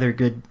another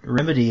good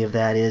remedy of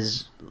that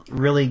is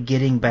really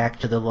getting back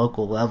to the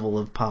local level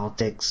of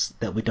politics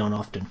that we don't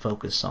often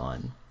focus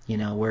on,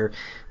 where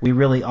we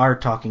really are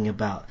talking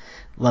about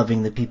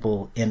loving the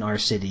people in our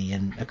city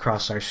and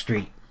across our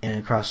street and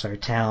across our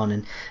town,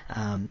 and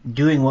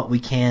doing what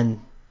we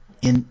can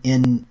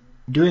in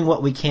doing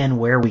what we can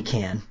where we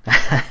can,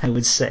 I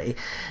would say.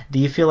 Do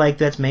you feel like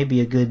that's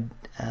maybe a good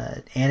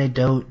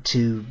antidote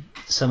to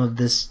some of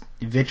this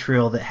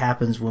vitriol that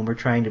happens when we're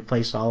trying to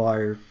place all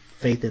our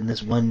faith in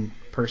this one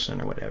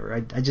person or whatever?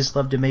 I'd just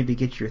love to maybe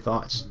get your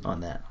thoughts on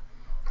that.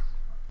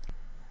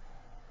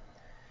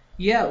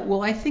 Yeah,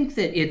 well, I think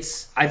that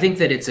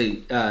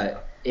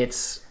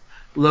it's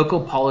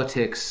local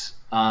politics.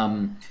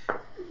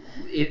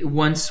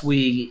 Once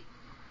we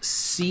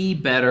see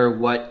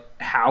better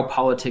how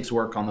politics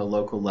work on the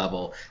local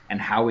level and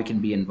how we can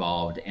be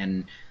involved,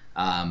 and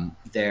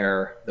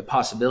the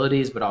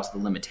possibilities, but also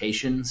the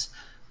limitations,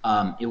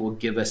 it will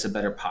give us a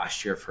better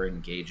posture for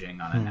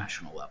engaging on a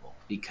national level,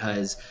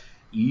 because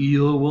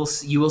you will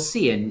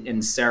see,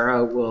 and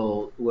Sarah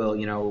will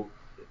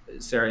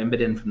Sarah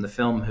Imbeden from the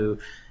film, who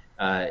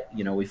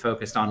we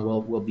focused on,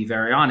 will be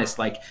very honest.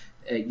 Like,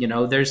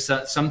 there's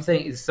some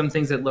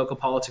things that local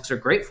politics are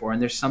great for,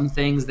 and there's some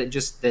things that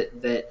just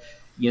that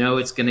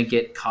it's going to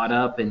get caught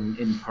up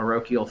in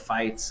parochial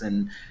fights,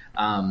 and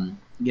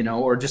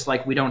or just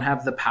like we don't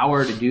have the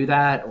power to do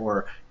that,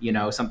 or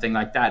something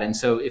like that. And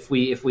so if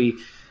we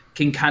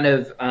can kind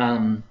of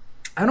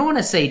I don't want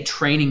to say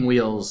training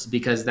wheels,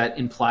 because that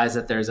implies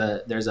that there's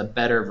a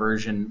better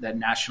version, that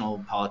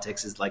national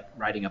politics is like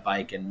riding a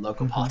bike and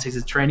local politics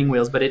is training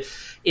wheels. But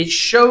it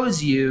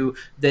shows you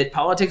that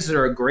politics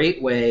are a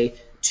great way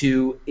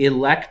to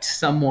elect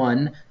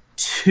someone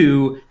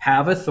to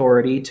have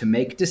authority to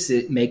make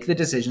the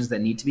decisions that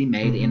need to be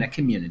made in a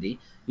community.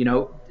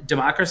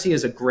 Democracy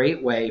is a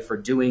great way for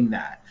doing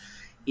that.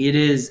 It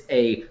is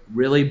a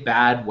really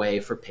bad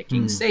way for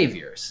picking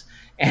saviors.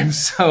 And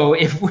so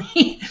if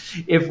we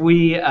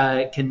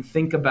can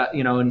think about,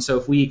 and so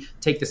if we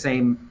take the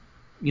same,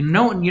 you're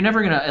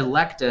never going to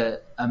elect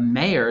a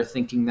mayor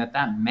thinking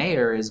that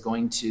mayor is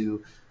going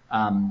to,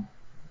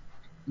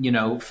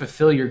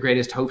 fulfill your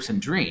greatest hopes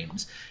and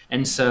dreams.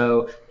 And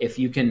so if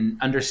you can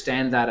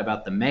understand that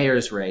about the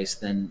mayor's race,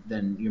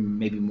 then you're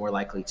maybe more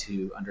likely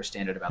to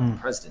understand it about the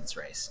president's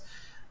race.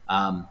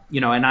 And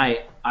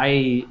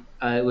I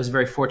was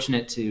very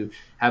fortunate to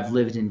have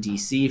lived in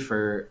D.C.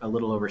 for a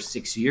little over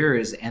 6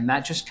 years, and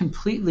that just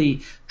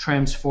completely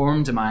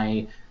transformed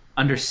my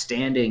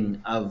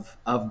understanding of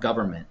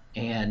government.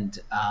 And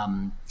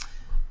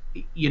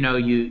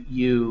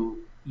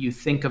you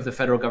think of the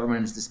federal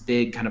government as this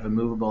big kind of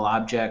immovable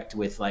object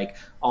with like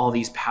all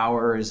these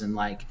powers, and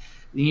like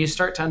then you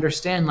start to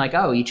understand like,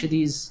 oh, each of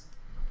these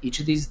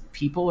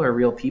people are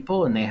real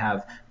people, and they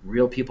have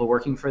real people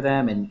working for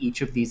them, and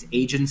each of these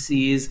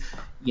agencies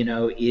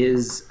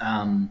is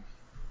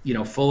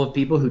full of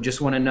people who just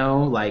want to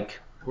know, like,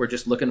 who are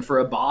just looking for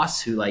a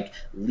boss who like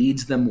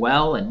leads them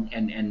well, and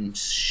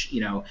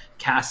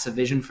casts a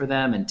vision for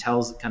them, and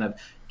tells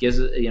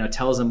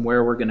them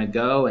where we're going to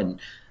go.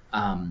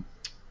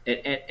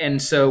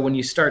 And so when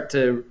you start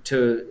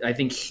to I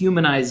think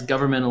humanize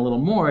government a little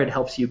more, it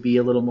helps you be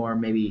a little more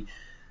maybe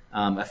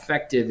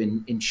effective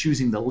in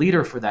choosing the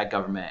leader for that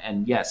government.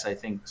 And yes, I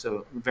think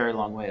so. A very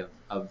long way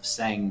of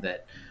saying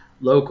that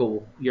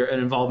your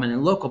involvement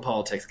in local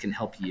politics can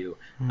help you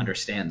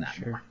understand that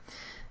more.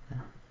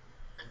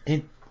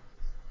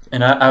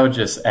 And I would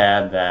just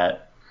add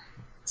that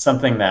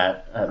something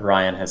that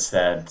Ryan has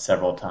said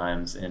several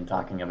times in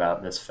talking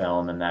about this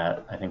film, and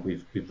that I think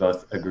we've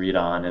both agreed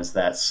on, is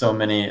that so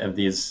many of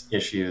these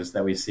issues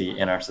that we see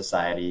in our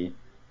society,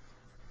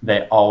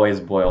 they always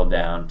boil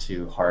down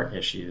to heart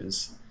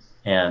issues.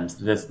 And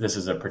this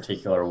is a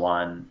particular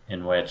one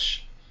in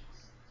which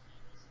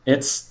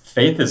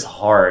faith is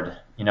hard.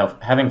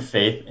 Having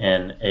faith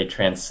in a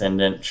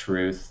transcendent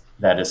truth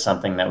that is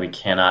something that we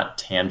cannot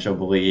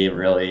tangibly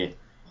really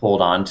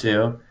hold on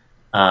to,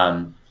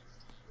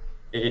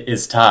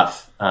 is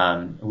tough.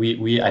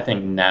 We I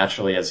think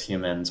naturally as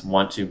humans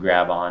want to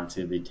grab on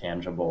to the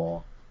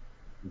tangible,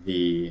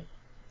 the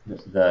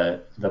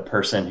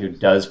person who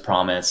does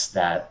promise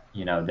that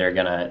they're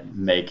gonna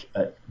make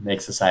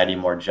society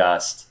more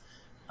just.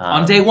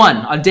 On day one,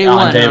 when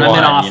I'm in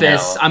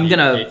office, I'm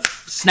gonna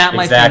snap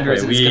my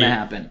fingers and it's gonna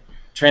happen.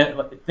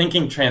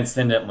 Thinking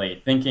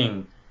transcendently,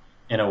 thinking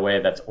in a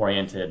way that's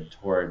oriented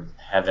toward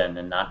heaven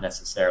and not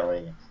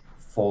necessarily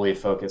fully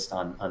focused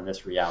on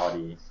this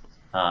reality,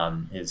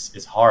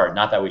 is hard.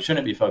 Not that we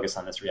shouldn't be focused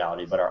on this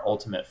reality, but our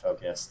ultimate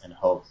focus and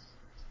hope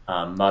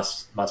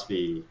must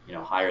be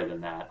higher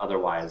than that.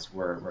 Otherwise,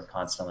 we're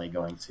constantly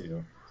going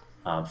to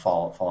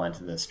fall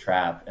into this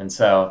trap. And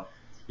so,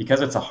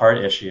 because it's a heart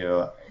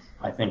issue,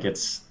 I think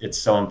it's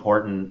so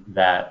important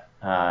that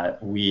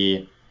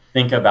we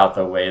think about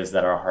the ways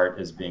that our heart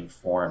is being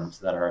formed,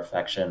 that our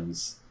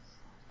affections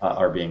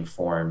are being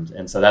formed.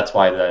 And so that's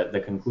why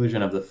the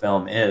conclusion of the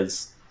film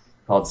is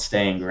called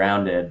Staying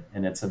Grounded,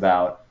 and it's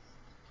about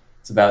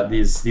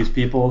these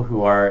people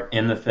who are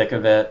in the thick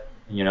of it.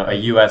 A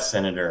U.S.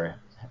 senator,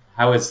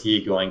 how is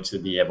he going to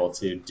be able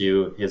to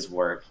do his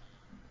work,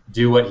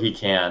 do what he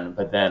can,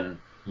 but then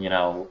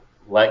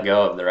let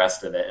go of the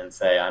rest of it and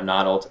say, I'm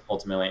not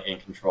ultimately in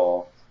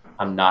control.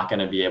 I'm not going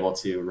to be able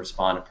to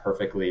respond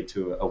perfectly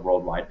to a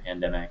worldwide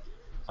pandemic.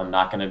 I'm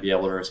not going to be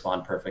able to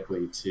respond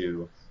perfectly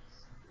to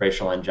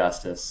racial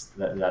injustice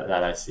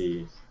that I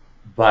see,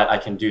 but I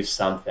can do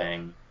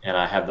something, and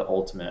I have the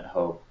ultimate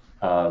hope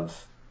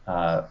of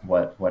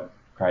what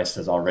Christ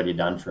has already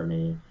done for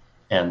me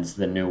and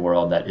the new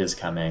world that is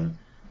coming.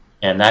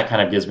 And that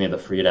kind of gives me the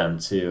freedom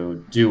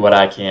to do what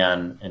I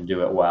can and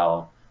do it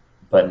well,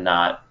 but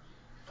not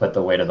put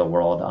the weight of the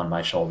world on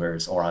my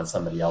shoulders or on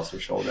somebody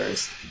else's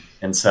shoulders.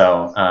 And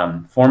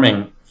so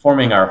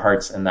forming our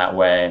hearts in that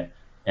way,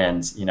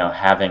 and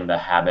having the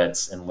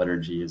habits and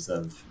liturgies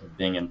of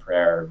being in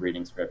prayer, of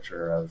reading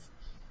scripture,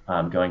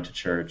 of going to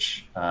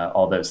church,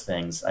 all those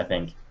things, I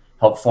think,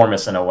 help form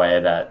us in a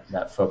way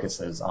that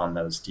focuses on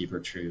those deeper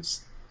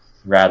truths,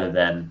 rather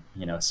than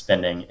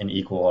spending an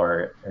equal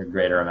or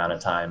greater amount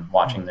of time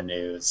watching the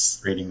news,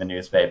 reading the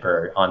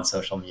newspaper, on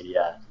social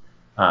media.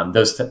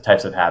 Those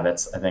types of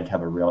habits, I think,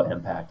 have a real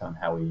impact on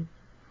how we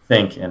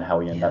think and how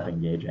we end up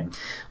engaging.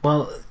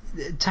 Well,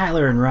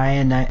 Tyler and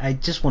Ryan, I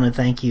just want to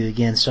thank you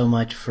again so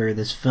much for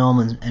this film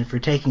and for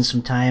taking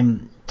some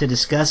time to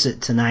discuss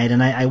it tonight.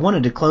 And I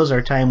wanted to close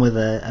our time with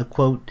a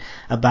quote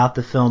about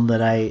the film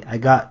that I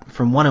got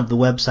from one of the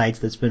websites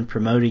that's been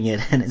promoting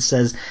it. And it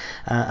says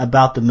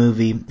about the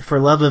movie, "For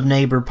love of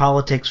neighbor,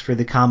 Politics for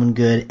the Common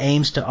Good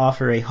aims to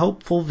offer a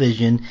hopeful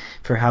vision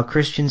for how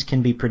Christians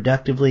can be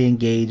productively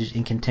engaged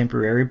in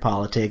contemporary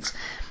politics.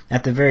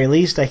 At the very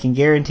least, I can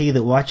guarantee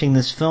that watching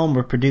this film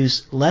will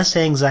produce less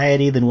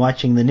anxiety than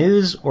watching the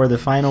news or the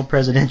final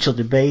presidential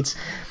debates,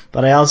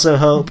 but I also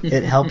hope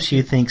it helps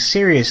you think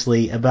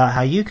seriously about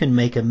how you can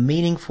make a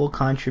meaningful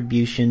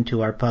contribution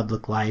to our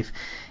public life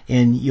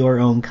in your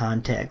own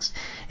context."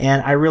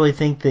 And I really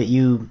think that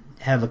you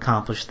have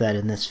accomplished that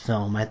in this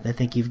film. I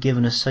think you've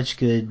given us such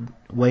good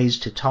ways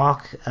to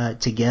talk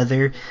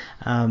together.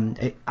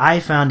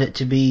 I found it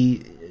to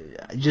be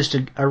just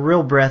a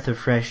real breath of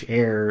fresh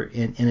air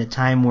in a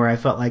time where I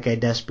felt like I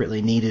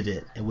desperately needed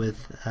it with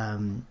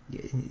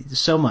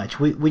so much.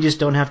 We just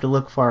don't have to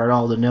look far at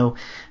all to know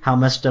how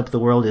messed up the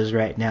world is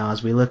right now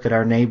as we look at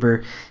our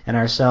neighbor and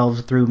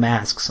ourselves through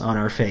masks on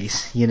our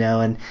face,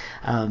 and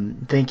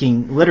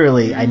thinking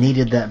literally I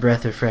needed that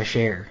breath of fresh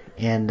air.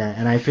 And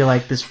I feel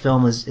like this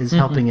film is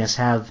helping us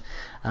have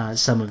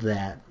some of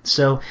that.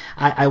 So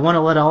I want to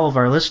let all of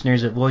our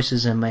listeners at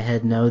Voices in My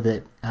Head know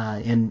that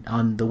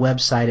on the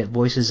website at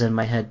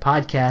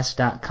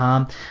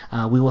voicesinmyheadpodcast.com,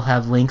 we will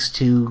have links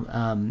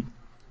to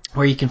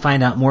where you can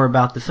find out more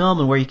about the film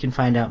and where you can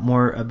find out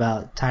more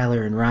about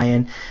Tyler and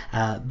Ryan.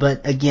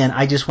 But again,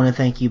 I just want to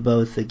thank you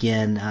both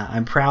again.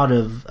 I'm proud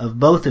of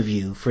both of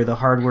you for the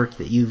hard work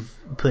that you've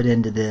put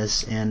into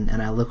this, and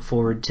I look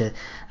forward to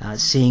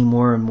seeing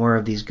more and more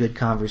of these good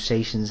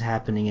conversations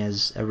happening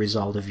as a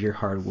result of your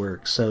hard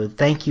work. So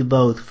thank you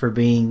both for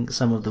being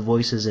some of the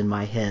voices in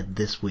my head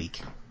this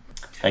week.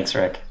 Thanks,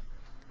 Rick.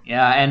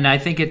 Yeah, and I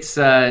think it's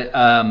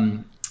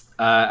everyone's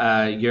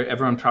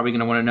probably going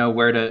to want to know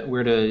where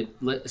to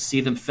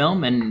see the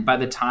film. And by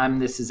the time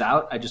this is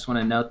out, I just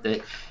want to note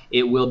that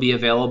it will be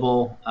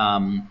available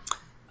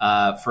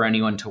for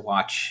anyone to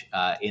watch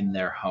in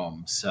their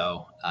home.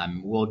 So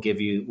we'll give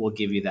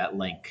you that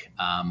link.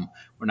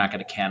 We're not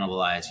going to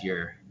cannibalize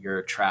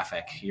your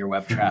traffic, your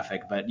web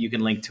traffic, but you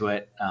can link to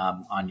it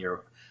on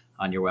your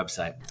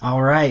website.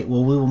 All right.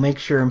 Well, we will make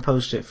sure and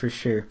post it for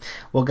sure.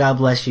 Well, God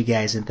bless you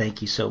guys, and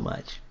thank you so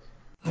much.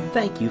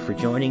 Thank you for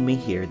joining me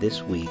here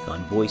this week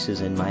on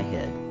Voices in My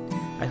Head.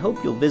 I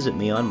hope you'll visit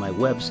me on my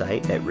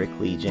website at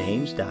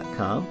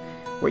rickleejames.com,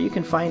 where you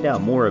can find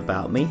out more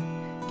about me,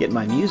 get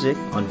my music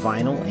on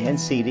vinyl and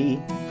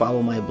CD,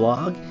 follow my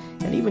blog,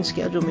 and even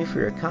schedule me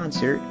for a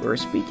concert or a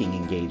speaking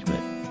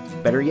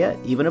engagement. Better yet,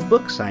 even a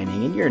book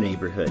signing in your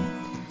neighborhood.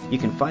 You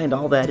can find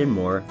all that and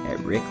more at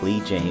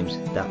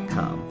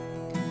rickleejames.com.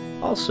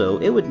 Also,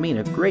 it would mean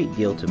a great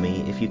deal to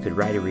me if you could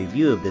write a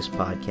review of this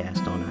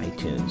podcast on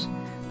iTunes.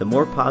 The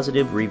more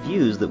positive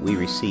reviews that we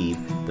receive,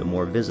 the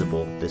more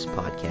visible this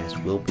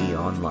podcast will be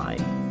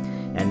online.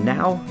 And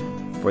now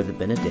for the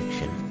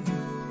benediction.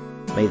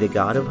 May the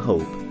God of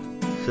hope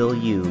fill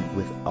you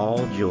with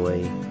all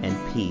joy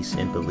and peace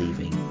in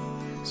believing,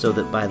 so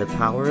that by the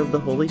power of the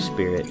Holy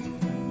Spirit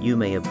you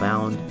may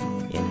abound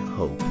in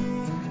hope.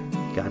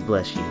 God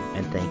bless you,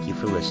 and thank you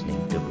for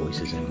listening to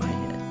Voices in My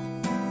Head.